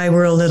 If I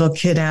were a little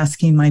kid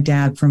asking my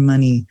dad for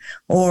money,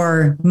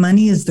 or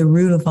money is the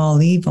root of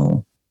all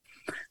evil.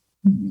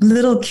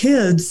 Little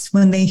kids,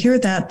 when they hear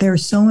that, they're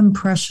so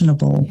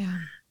impressionable. Yeah.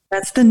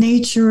 That's the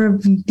nature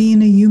of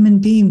being a human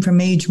being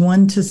from age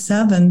 1 to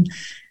 7.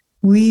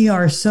 We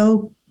are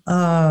so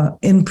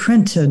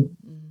imprinted.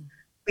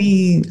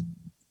 We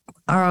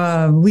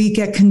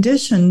get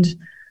conditioned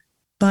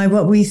by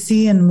what we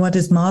see and what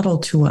is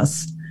modeled to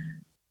us.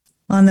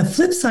 On the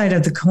flip side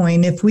of the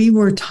coin, if we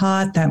were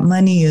taught that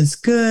money is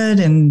good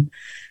and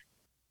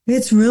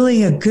it's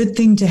really a good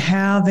thing to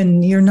have,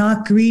 and you're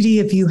not greedy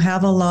if you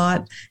have a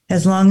lot,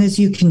 as long as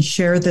you can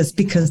share this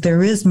because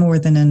there is more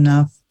than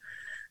enough,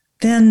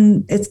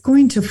 then it's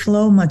going to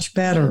flow much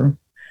better.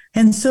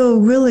 And so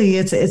really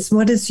it's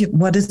what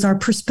is our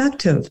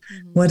perspective?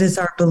 Mm-hmm. What is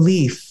our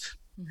belief?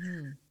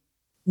 Mm-hmm.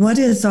 What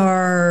is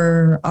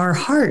our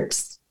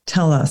hearts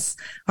tell us?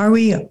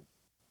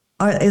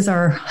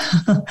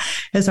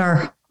 Is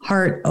our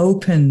heart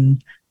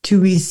open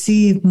to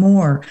receive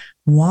more?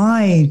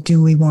 Why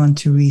do we want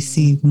to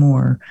receive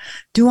more?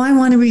 Do I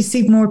want to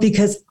receive more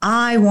because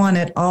I want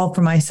it all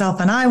for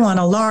myself and I want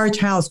a large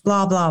house,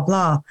 blah, blah,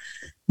 blah?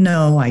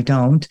 No, I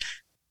don't.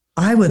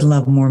 I would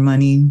love more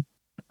money.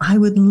 I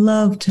would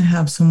love to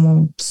have so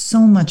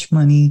much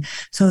money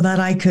so that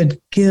I could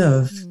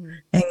give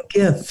and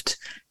gift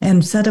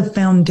and set a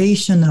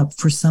foundation up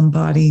for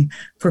somebody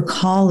for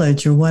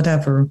college or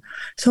whatever.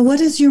 So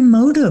what is your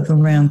motive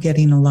around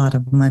getting a lot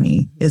of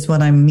money is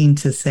what I mean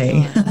to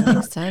say. Oh, that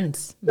makes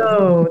sense.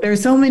 So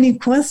there's so many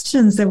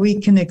questions that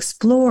we can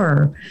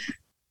explore.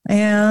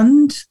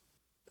 And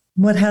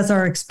what has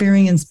our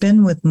experience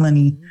been with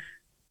money?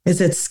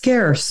 Is it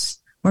scarce?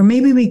 Or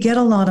maybe we get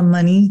a lot of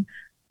money,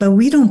 but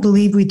we don't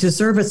believe we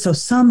deserve it. So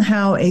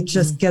somehow it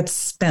just gets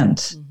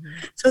spent.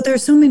 So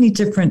there's so many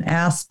different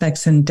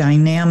aspects and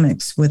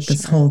dynamics with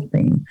this whole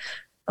thing.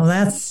 Oh,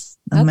 that's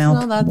a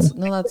mouthful.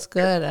 That's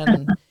good.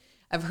 And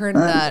I've heard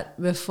that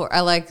before.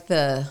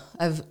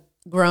 I've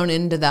grown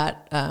into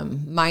that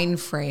mind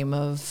frame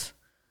of,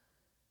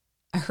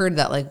 I heard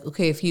that like,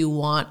 okay, if you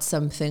want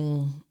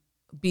something,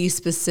 be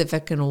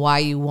specific in why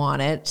you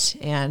want it.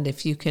 And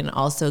if you can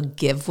also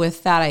give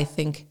with that, I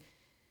think,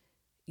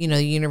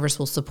 the universe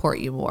will support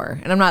you more.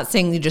 And I'm not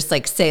saying you just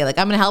like say like,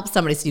 I'm going to help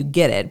somebody so you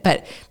get it.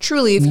 But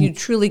truly, if you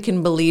truly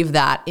can believe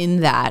that in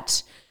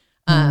that,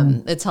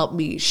 it's helped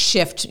me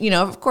shift.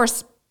 Of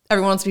course,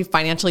 everyone wants to be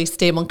financially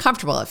stable and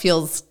comfortable. It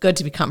feels good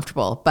to be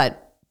comfortable.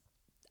 But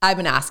I've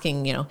been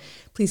asking,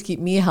 please keep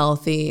me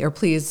healthy, or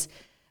please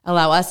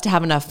allow us to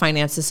have enough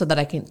finances so that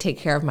I can take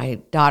care of my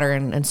daughter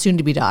and soon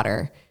to be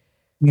daughter.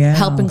 Yeah.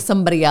 Helping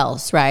somebody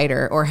else, right?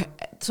 Or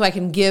so I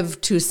can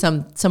give to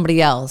somebody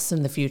else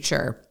in the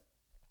future.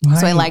 Right.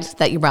 So I liked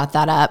that you brought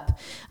that up,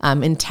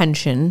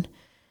 intention.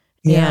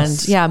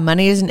 Yes. And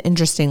money is an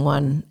interesting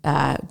one.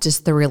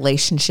 Just the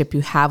relationship you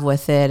have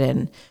with it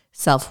and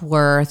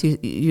self-worth.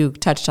 You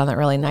touched on that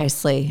really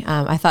nicely.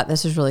 I thought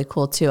this was really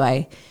cool too.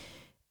 I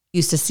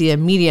used to see a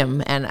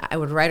medium and I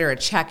would write her a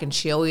check, and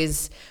she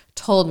always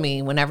told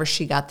me whenever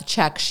she got the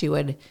check, she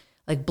would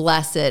like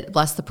bless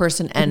the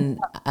person.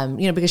 And,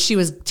 because she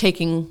was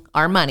taking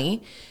our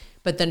money.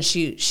 But then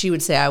she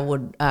would say, I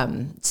would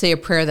say a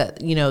prayer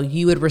that,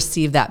 you would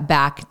receive that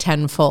back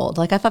tenfold.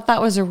 Like, I thought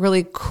that was a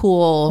really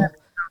cool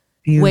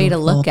way to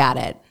look at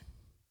it.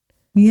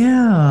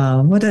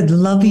 Yeah. What a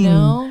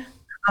loving,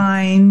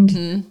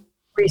 kind,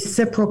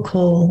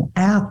 reciprocal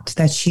act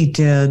that she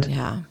did.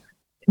 Yeah.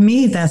 To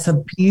me, that's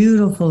a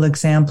beautiful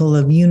example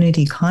of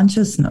unity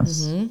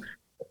consciousness.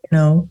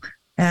 Mm-hmm.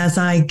 As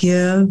I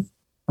give,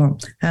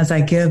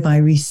 I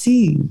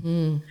receive.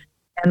 Mm-hmm.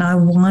 And I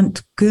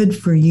want good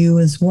for you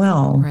as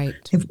well. Right.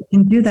 If we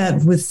can do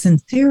that with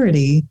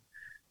sincerity,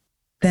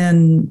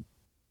 then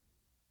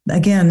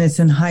again, it's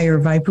in higher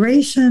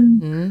vibration.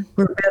 Mm-hmm.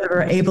 We're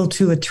better able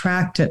to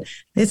attract it.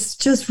 It's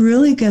just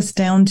really gets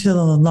down to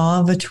the law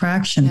of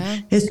attraction.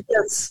 Yeah. It's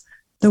just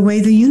the way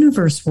the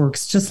universe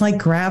works, just like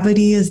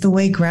gravity is the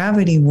way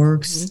gravity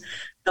works. Mm-hmm.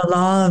 The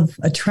law of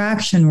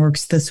attraction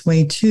works this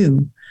way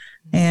too.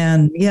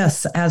 And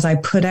yes, as I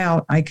put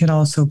out, I could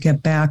also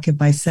get back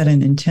if I set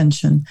an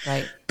intention.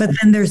 Right. But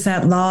then there's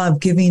that law of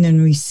giving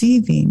and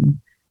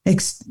receiving,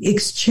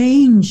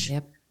 exchange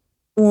Yep.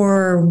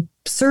 for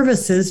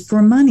services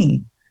for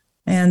money.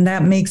 And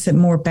that makes it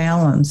more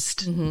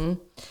balanced. Mm-hmm.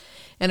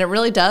 And it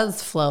really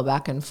does flow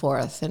back and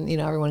forth. And,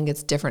 everyone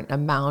gets different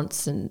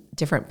amounts and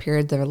different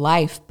periods of their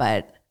life.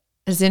 But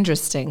it's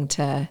interesting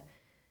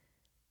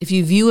if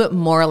you view it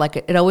more like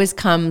it always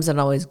comes and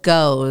always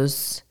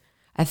goes.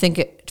 I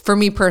think for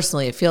me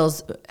personally, it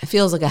feels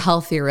like a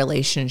healthier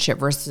relationship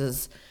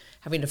versus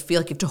having to feel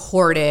like you have to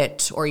hoard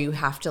it or you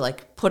have to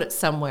like put it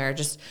somewhere.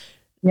 Just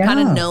kind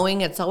of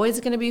knowing it's always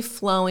going to be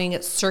flowing,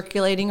 it's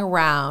circulating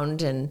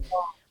around. And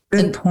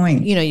Good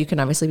point. You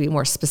can obviously be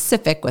more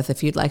specific with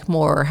if you'd like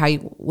more or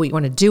what you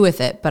want to do with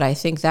it. But I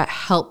think that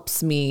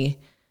helps me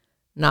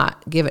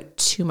not give it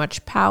too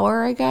much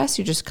power, I guess.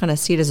 You just kind of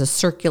see it as a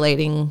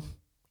circulating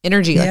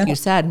energy, like you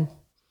said.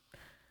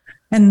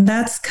 And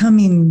that's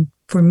coming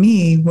for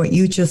me, what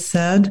you just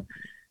said.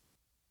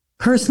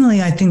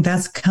 Personally, I think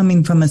that's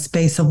coming from a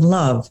space of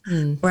love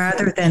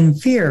rather than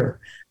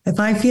fear. If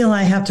I feel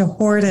I have to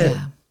hoard it,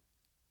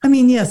 I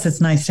mean, yes,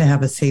 it's nice to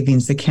have a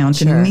savings account.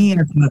 Sure. And me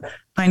as a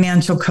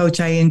financial coach,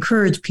 I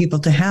encourage people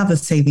to have a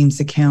savings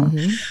account.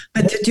 Mm-hmm.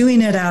 But to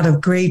doing it out of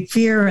great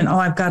fear and,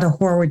 I've got to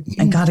hoard,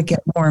 I got to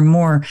get more and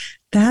more,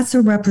 that's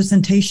a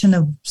representation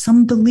of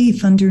some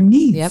belief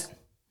underneath. Yep.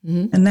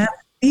 Mm-hmm. And that's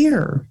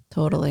fear.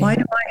 Totally. Why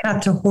do I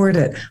have to hoard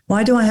it?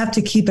 Why do I have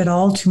to keep it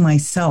all to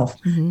myself?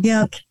 Mm-hmm.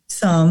 Yeah,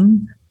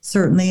 some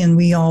certainly, and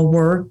we all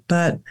work,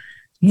 but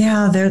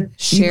they're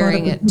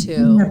sharing it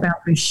too.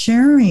 About the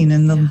sharing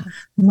and the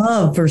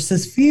love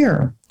versus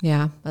fear.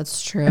 Yeah,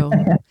 that's true.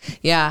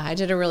 I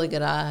did a really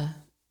good law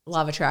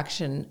of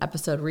attraction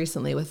episode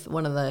recently with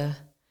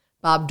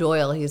Bob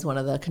Doyle. He's one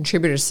of the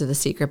contributors to The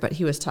Secret, but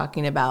he was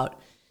talking about,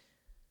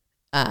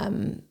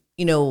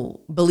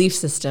 belief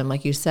system,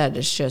 like you said.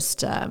 It's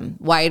just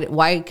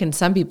why can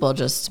some people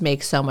just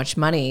make so much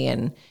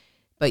money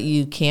but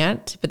you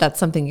can't? But that's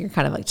something you're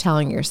kind of like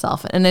telling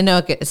yourself. And I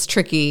know it's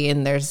tricky,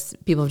 and there's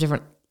people with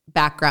different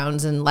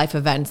backgrounds and life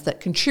events that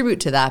contribute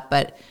to that.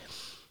 But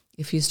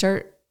if you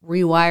start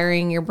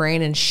rewiring your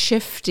brain and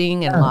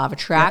shifting and law of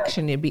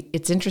attraction,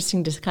 it's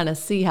interesting to kind of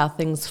see how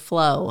things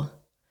flow.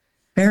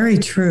 Very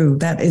true.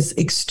 That is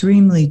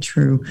extremely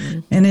true. Mm-hmm.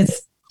 And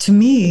to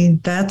me,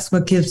 that's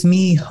what gives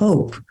me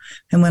hope.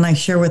 And when I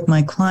share with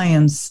my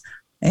clients,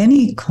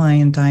 any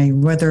client,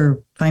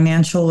 whether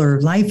financial or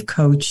life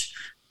coach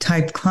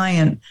type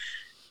client,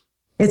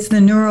 it's the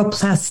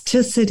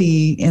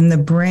neuroplasticity in the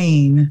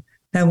brain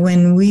that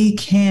when we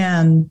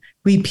can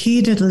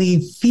repeatedly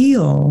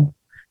feel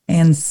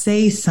and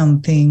say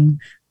something,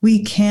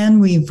 we can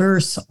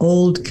reverse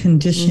old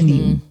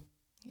conditioning,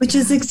 which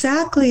is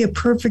exactly a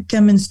perfect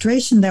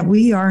demonstration that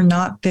we are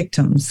not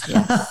victims.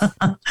 Yes.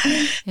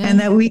 And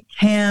that we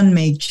can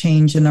make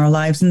change in our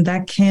lives. And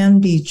that can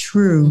be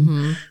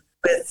true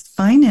with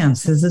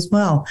finances as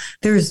well.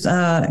 There's,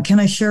 can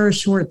I share a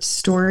short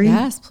story?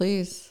 Yes,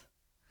 please.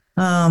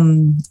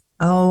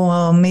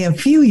 A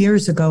few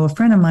years ago, a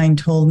friend of mine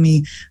told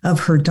me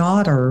of her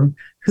daughter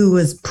who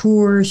was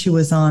poor. She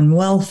was on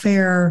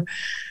welfare,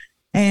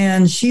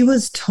 and she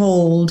was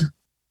told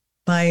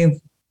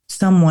by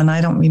someone,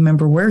 I don't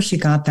remember where she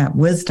got that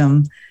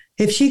wisdom,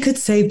 if she could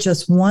save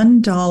just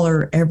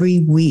 $1 every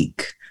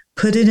week,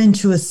 put it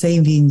into a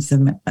savings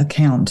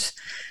account.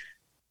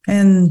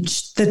 And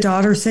the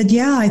daughter said,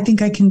 I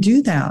think I can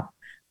do that.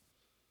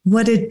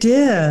 What it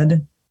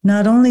did,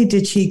 not only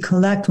did she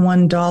collect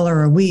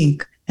 $1 a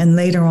week and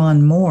later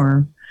on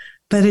more,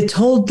 but it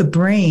told the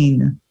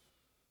brain,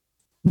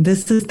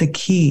 this is the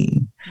key.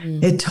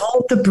 It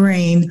told the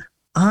brain,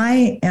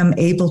 I am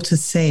able to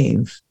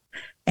save,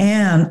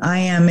 and I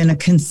am in a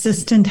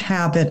consistent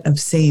habit of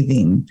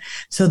saving.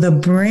 So the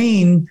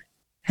brain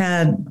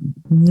had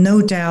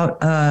no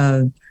doubt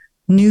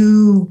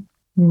new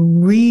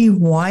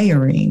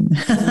rewiring,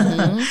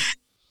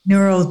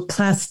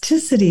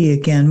 neuroplasticity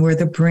again, where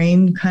the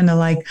brain kind of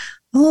like,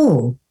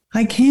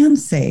 I can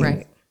save.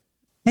 Right.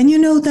 And you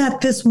know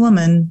that this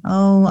woman,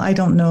 I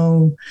don't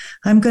know,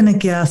 I'm going to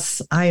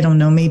guess, I don't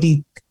know,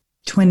 maybe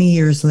 20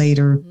 years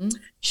later,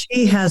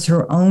 she has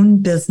her own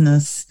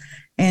business,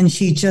 and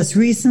she just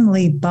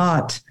recently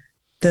bought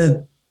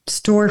the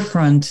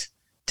storefront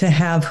to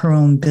have her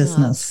own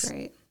business. That's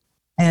great.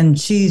 And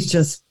she's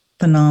just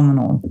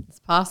phenomenal. It's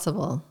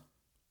possible.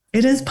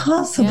 It is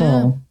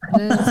possible.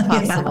 Yeah, it is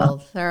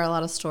possible. There are a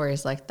lot of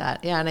stories like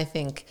that. Yeah, and I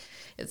think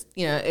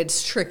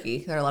it's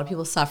tricky. There are a lot of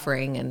people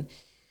suffering, and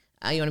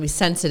you want to be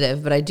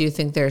sensitive, but I do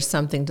think there's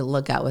something to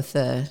look at with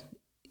the,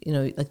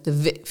 like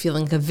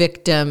feeling like a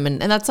victim.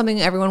 And that's something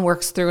everyone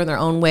works through in their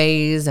own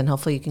ways. And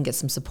hopefully you can get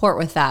some support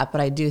with that.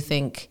 But I do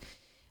think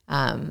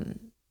 $1,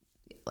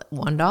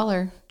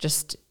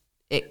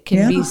 it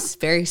can be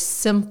very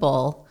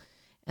simple,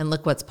 and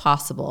look what's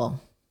possible.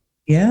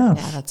 Yeah.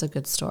 Yeah, that's a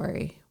good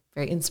story.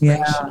 Very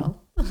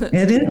inspirational. Yeah.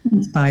 It is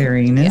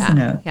inspiring, isn't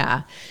it?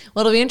 Yeah.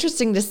 Well, it'll be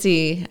interesting to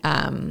see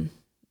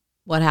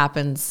what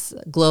happens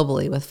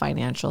globally with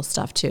financial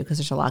stuff too, because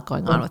there's a lot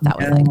going on with that,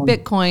 with like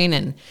Bitcoin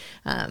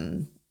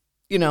and,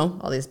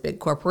 all these big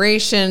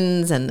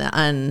corporations and the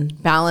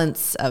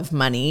unbalance of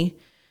money.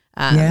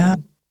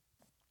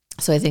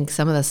 So I think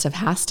some of this stuff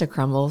has to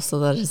crumble so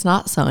that it's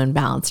not so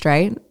imbalanced,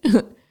 right?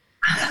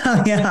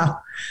 Yeah,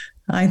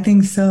 I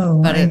think so.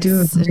 But I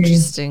do it's agree.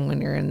 interesting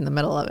when you're in the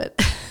middle of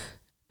it.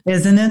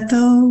 Isn't it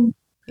though?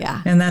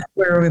 Yeah. And that's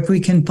where if we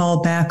can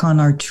fall back on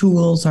our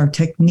tools, our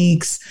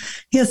techniques,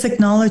 yes,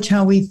 acknowledge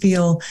how we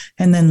feel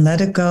and then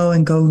let it go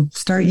and go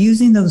start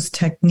using those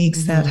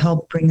techniques that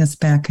help bring us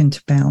back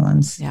into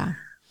balance. Yeah.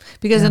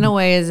 Because in a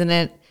way, isn't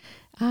it,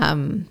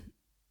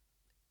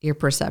 your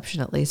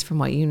perception, at least from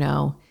what you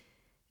know,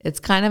 it's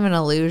kind of an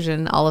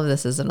illusion. All of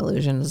this is an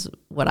illusion is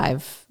what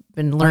I've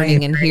been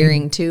learning and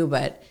hearing too.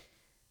 But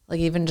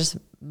like even just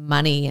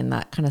money and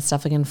that kind of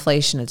stuff, like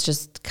inflation, it's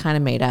just kind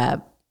of made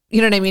up.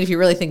 You know what I mean? If you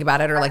really think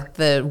about it, or like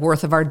the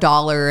worth of our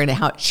dollar and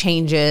how it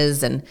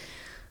changes. And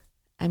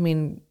I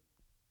mean,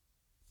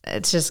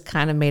 it's just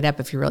kind of made up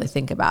if you really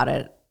think about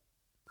it.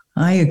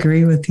 I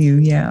agree with you.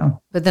 Yeah.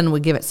 But then we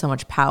give it so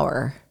much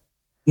power.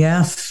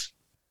 Yes.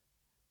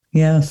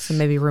 Yes. So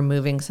maybe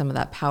removing some of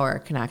that power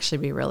can actually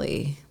be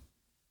really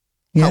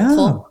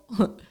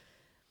helpful.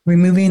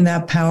 Removing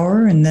that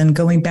power and then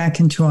going back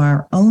into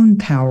our own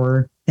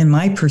power, in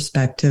my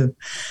perspective.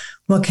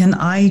 What can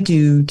I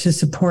do to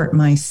support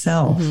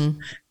myself?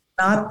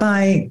 Not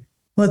by,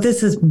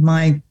 this is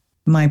my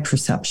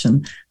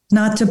perception,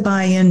 not to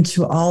buy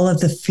into all of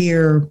the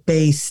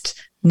fear-based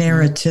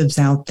narratives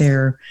out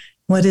there.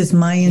 What is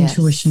my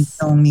intuition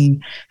telling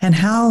me? And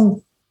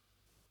how,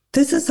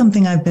 this is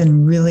something I've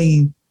been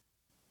really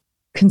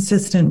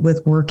consistent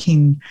with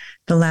working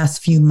the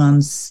last few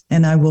months,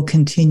 and I will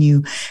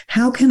continue.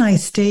 How can I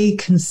stay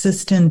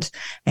consistent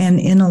and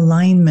in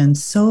alignment,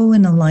 so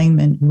in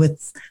alignment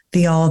with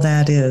the all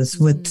that is,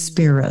 with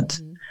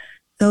spirit,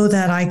 so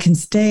that I can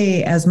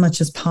stay as much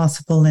as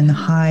possible in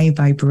high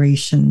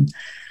vibration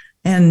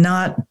and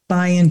not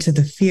buy into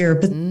the fear,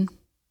 but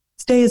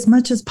stay as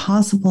much as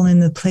possible in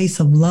the place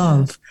of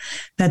love.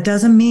 That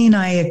doesn't mean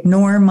I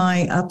ignore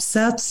my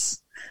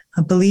upsets.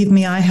 Believe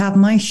me, I have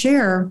my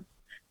share.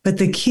 But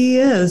the key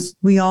is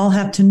we all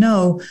have to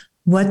know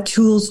what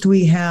tools do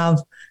we have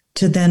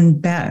to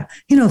then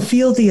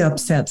feel the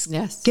upsets,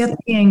 get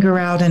the anger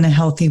out in a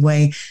healthy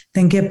way,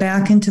 then get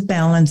back into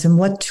balance. And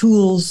what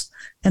tools,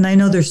 and I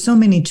know there's so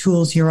many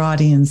tools your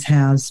audience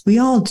has, we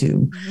all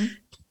do.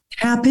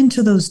 Tap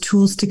into those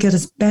tools to get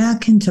us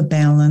back into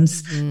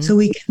balance so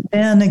we can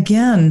then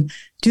again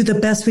do the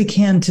best we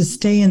can to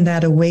stay in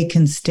that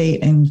awakened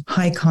state and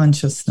high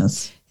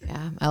consciousness.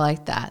 Yeah, I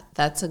like that.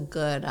 That's a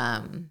good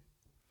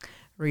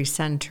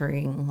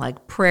recentering,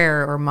 like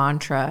prayer or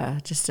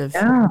mantra, just of,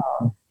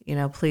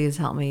 please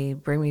help me,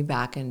 bring me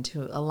back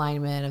into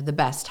alignment of the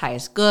best,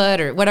 highest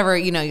good, or whatever,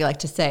 you like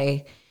to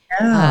say,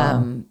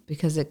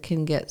 because it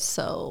can get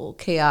so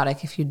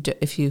chaotic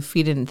if you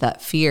feed into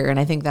that fear. And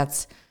I think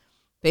that's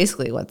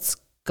basically what's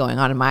going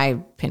on, in my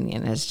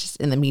opinion, is just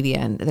in the media.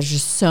 And there's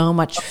just so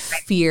much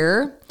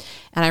fear.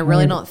 And I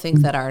really don't think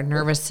that our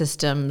nervous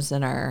systems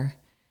and our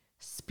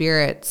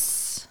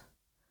spirits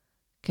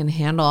can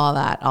handle all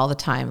that all the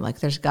time. Like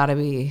there's got to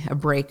be a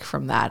break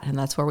from that. And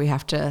that's where we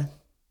have to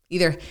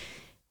either,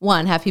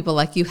 one, have people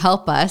like you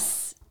help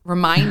us,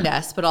 remind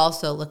us, but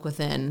also look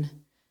within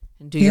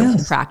and do your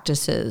own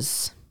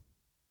practices.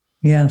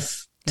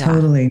 Yes,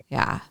 totally.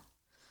 Yeah.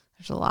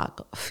 There's a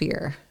lot of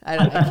fear.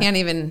 I can't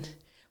even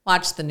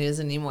watch the news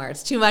anymore.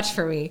 It's too much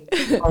for me.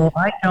 Oh,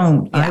 I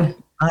don't. Yeah.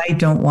 I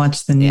don't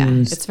watch the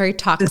news. Yeah, it's very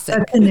toxic. It's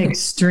such an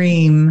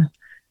extreme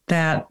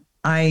that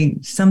I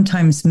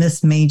sometimes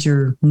miss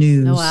major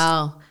news. Oh,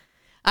 wow.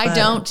 I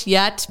don't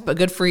yet, but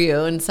good for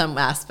you in some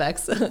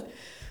aspects.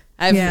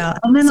 And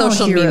then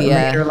social media. It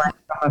later, like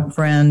from a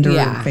friend or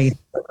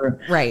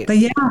Facebook. Right. But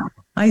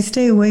I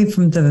stay away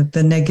from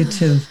the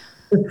negative,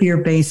 the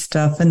fear-based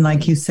stuff. And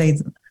like you say,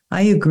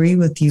 I agree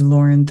with you,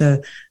 Lauren.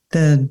 The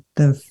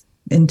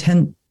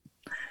intent,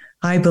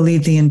 I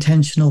believe the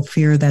intentional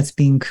fear that's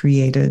being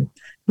created,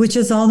 which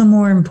is all the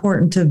more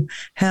important to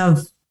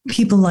have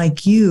people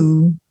like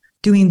you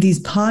doing these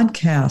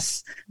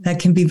podcasts that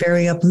can be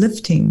very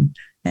uplifting,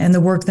 and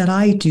the work that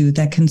I do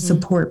that can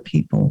support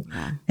people,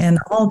 and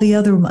all the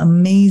other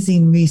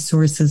amazing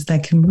resources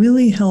that can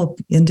really help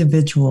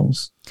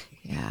individuals.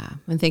 Yeah.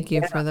 And thank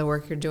you for the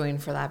work you're doing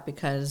for that,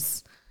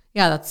 because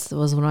that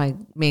was one of my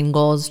main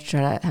goals, to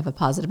try to have a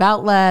positive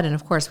outlet. And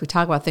of course we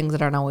talk about things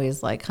that aren't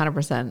always like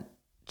 100%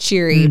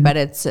 cheery, but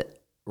it's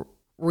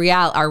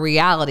our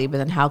reality. But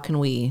then how can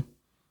we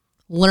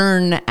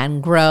learn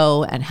and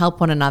grow and help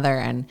one another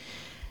and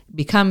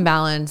become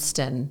balanced?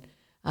 And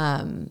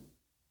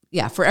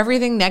for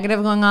everything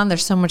negative going on,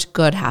 there's so much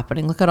good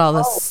happening. Look at all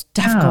this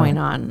stuff going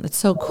on. It's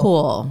so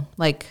cool.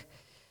 Like,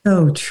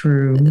 so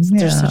true.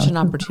 There's such an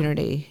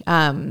opportunity.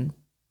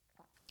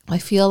 I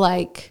feel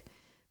like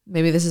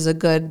maybe this is a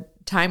good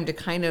time to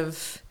kind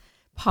of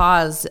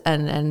pause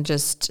and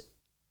just,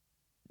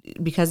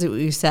 because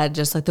you said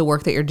just like the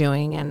work that you're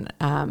doing,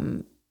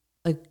 and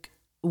like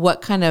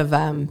what kind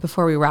of,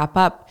 before we wrap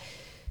up,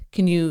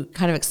 can you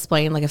kind of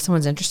explain, like if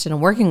someone's interested in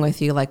working with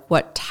you, like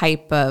what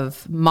type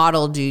of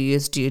model do you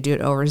use? Do you do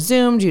it over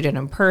Zoom? Do you do it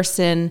in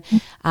person?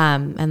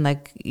 And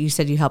like you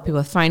said, you help people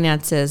with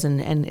finances,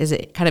 and is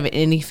it kind of in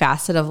any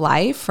facet of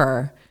life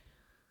or?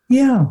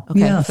 Yeah.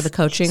 Okay. Yes. For the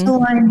coaching.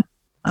 So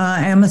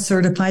I am a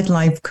certified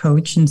life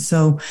coach. And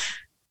so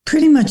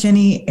pretty much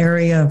any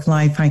area of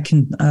life I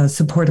can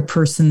support a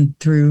person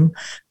through,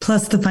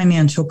 plus the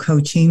financial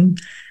coaching.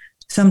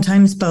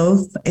 Sometimes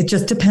both. It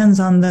just depends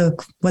on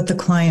what the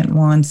client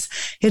wants.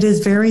 It is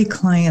very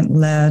client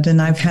led,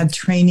 and I've had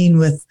training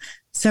with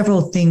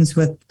several things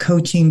with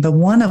coaching, but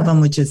one of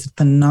them, which is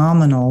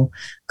phenomenal,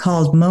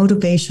 called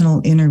motivational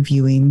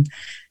interviewing.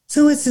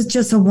 So it's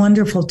just a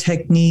wonderful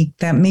technique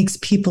that makes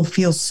people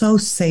feel so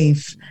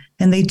safe,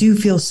 and they do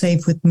feel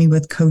safe with me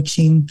with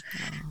coaching.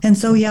 And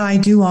so, yeah, I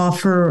do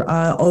offer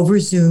over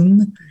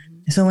Zoom.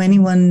 So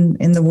anyone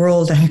in the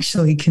world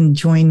actually can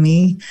join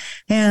me.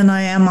 And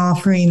I am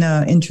offering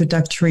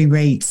introductory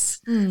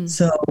rates,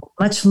 so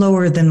much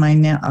lower than my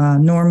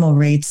normal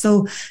rates.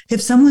 So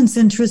if someone's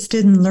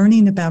interested in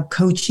learning about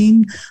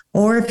coaching,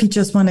 or if you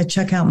just want to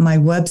check out my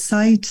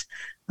website,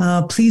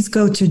 please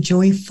go to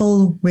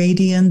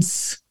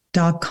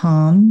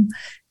joyfulradiance.com,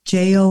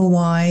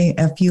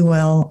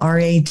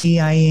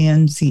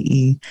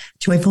 JOYFULRADIANCE,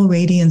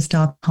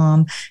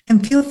 joyfulradiance.com.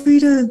 And feel free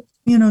to,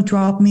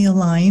 drop me a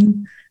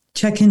line,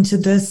 check into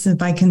this.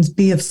 If I can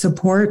be of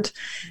support,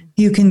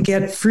 you can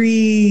get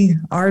free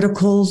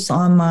articles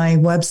on my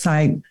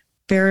website,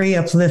 very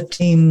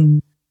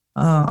uplifting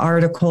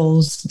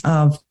articles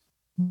of,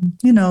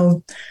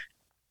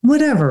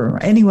 whatever.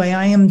 Anyway,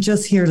 I am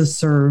just here to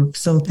serve.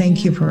 So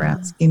thank you for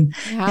asking.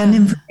 Yeah. And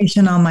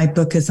information on my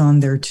book is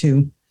on there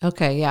too.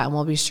 Okay. Yeah. And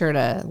we'll be sure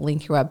to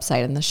link your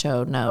website in the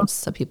show notes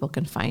so people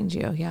can find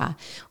you. Yeah.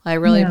 Well, I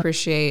really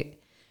appreciate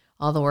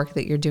all the work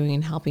that you're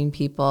doing, helping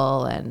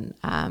people. And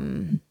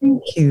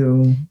thank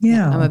you.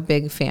 Yeah. I'm a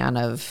big fan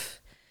of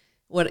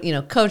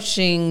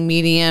coaching,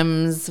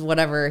 mediums,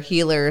 whatever,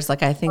 healers.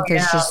 Like, I think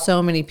there's just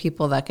so many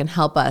people that can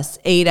help us,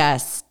 aid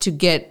us to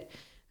get,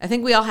 I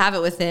think we all have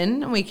it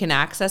within and we can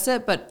access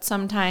it, but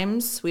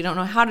sometimes we don't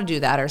know how to do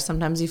that. Or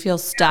sometimes you feel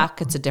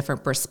stuck. It's a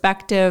different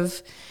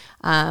perspective.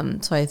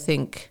 So I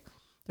think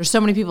there's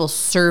so many people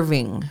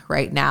serving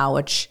right now,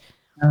 which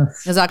I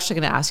was actually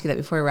going to ask you that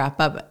before we wrap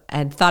up. I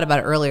had thought about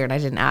it earlier and I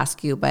didn't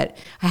ask you, but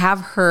I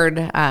have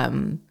heard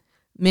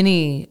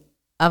many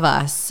of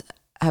us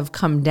have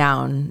come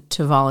down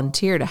to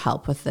volunteer to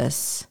help with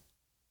this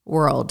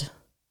world.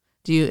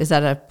 Is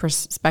that a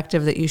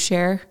perspective that you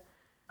share?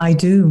 I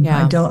do.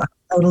 Yeah. I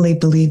totally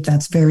believe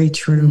that's very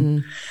true. Mm-hmm.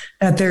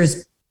 That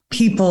there's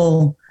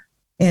people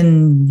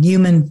in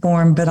human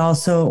form, but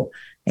also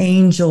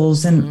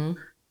angels and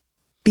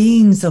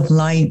beings of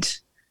light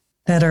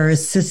that are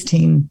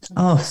assisting.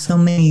 So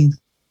many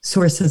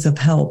sources of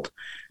help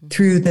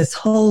through this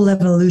whole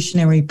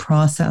evolutionary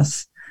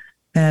process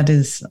that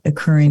is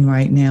occurring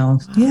right now.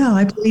 Yeah,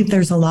 I believe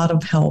there's a lot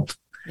of help.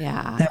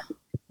 Yeah. That we're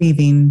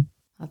receiving.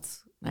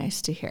 That's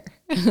nice to hear.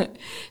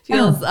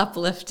 Feels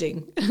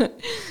uplifting.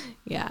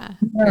 Yeah.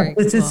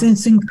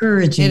 It's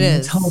encouraging. It is.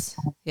 It's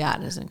hopeful. Yeah,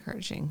 it is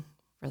encouraging.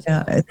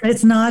 Yeah,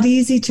 it's not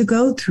easy to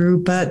go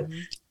through, but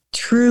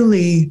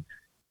truly,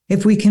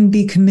 if we can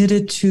be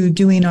committed to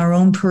doing our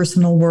own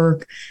personal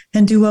work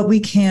and do what we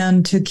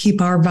can to keep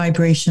our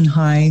vibration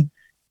high,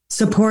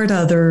 support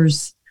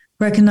others,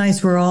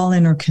 recognize we're all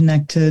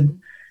interconnected.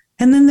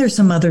 And then there's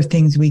some other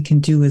things we can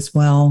do as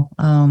well.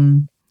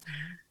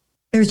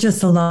 There's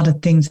just a lot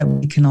of things that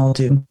we can all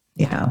do.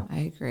 Yeah. I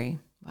agree.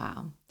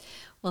 Wow.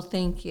 Well,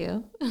 thank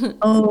you.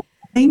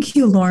 Thank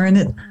you, Lauren.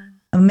 It's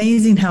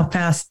amazing how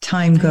fast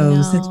time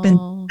goes. It's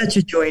been such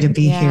a joy to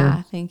be here.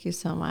 Yeah, thank you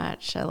so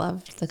much. I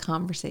loved the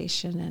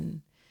conversation,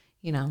 and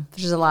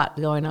there's a lot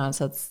going on,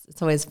 so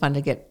it's always fun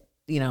to get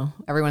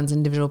everyone's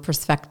individual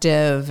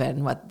perspective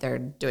and what they're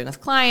doing with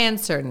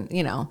clients, or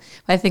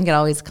I think it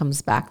always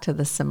comes back to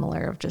the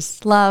similar of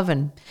just love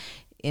and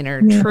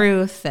inner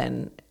truth,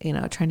 and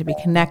trying to be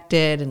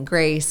connected, and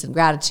grace and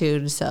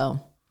gratitude. So.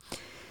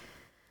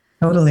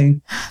 Totally.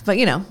 But,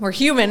 we're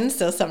human,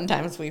 so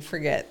sometimes we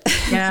forget.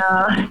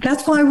 Yeah,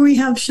 that's why we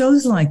have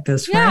shows like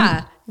this, right?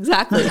 Yeah,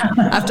 exactly.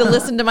 I have to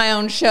listen to my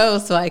own show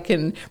so I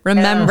can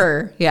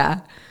remember.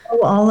 Yeah.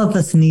 Oh, all of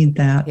us need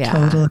that. Yeah.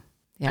 Totally.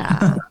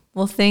 Yeah.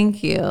 Well,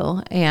 thank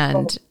you.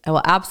 And I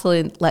will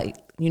absolutely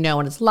let you know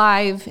when it's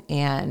live.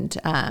 And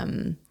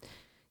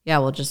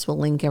we'll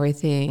link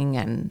everything.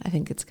 And I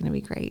think it's going to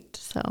be great.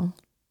 So.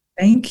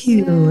 Thank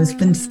you. Yeah. It's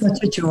been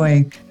such a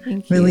joy.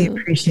 Thank you. Really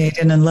appreciate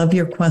it, and love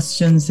your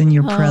questions and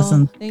your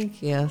presence.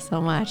 Thank you so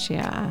much.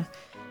 Yeah.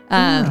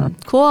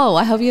 Cool.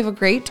 I hope you have a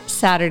great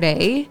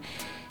Saturday.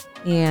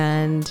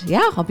 And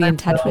I'll be in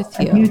touch with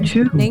you. You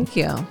too. Thank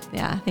you.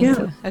 Yeah. Thank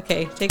you.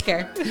 Okay. Take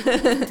care.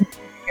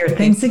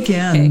 Thanks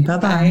again. Okay,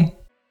 bye-bye.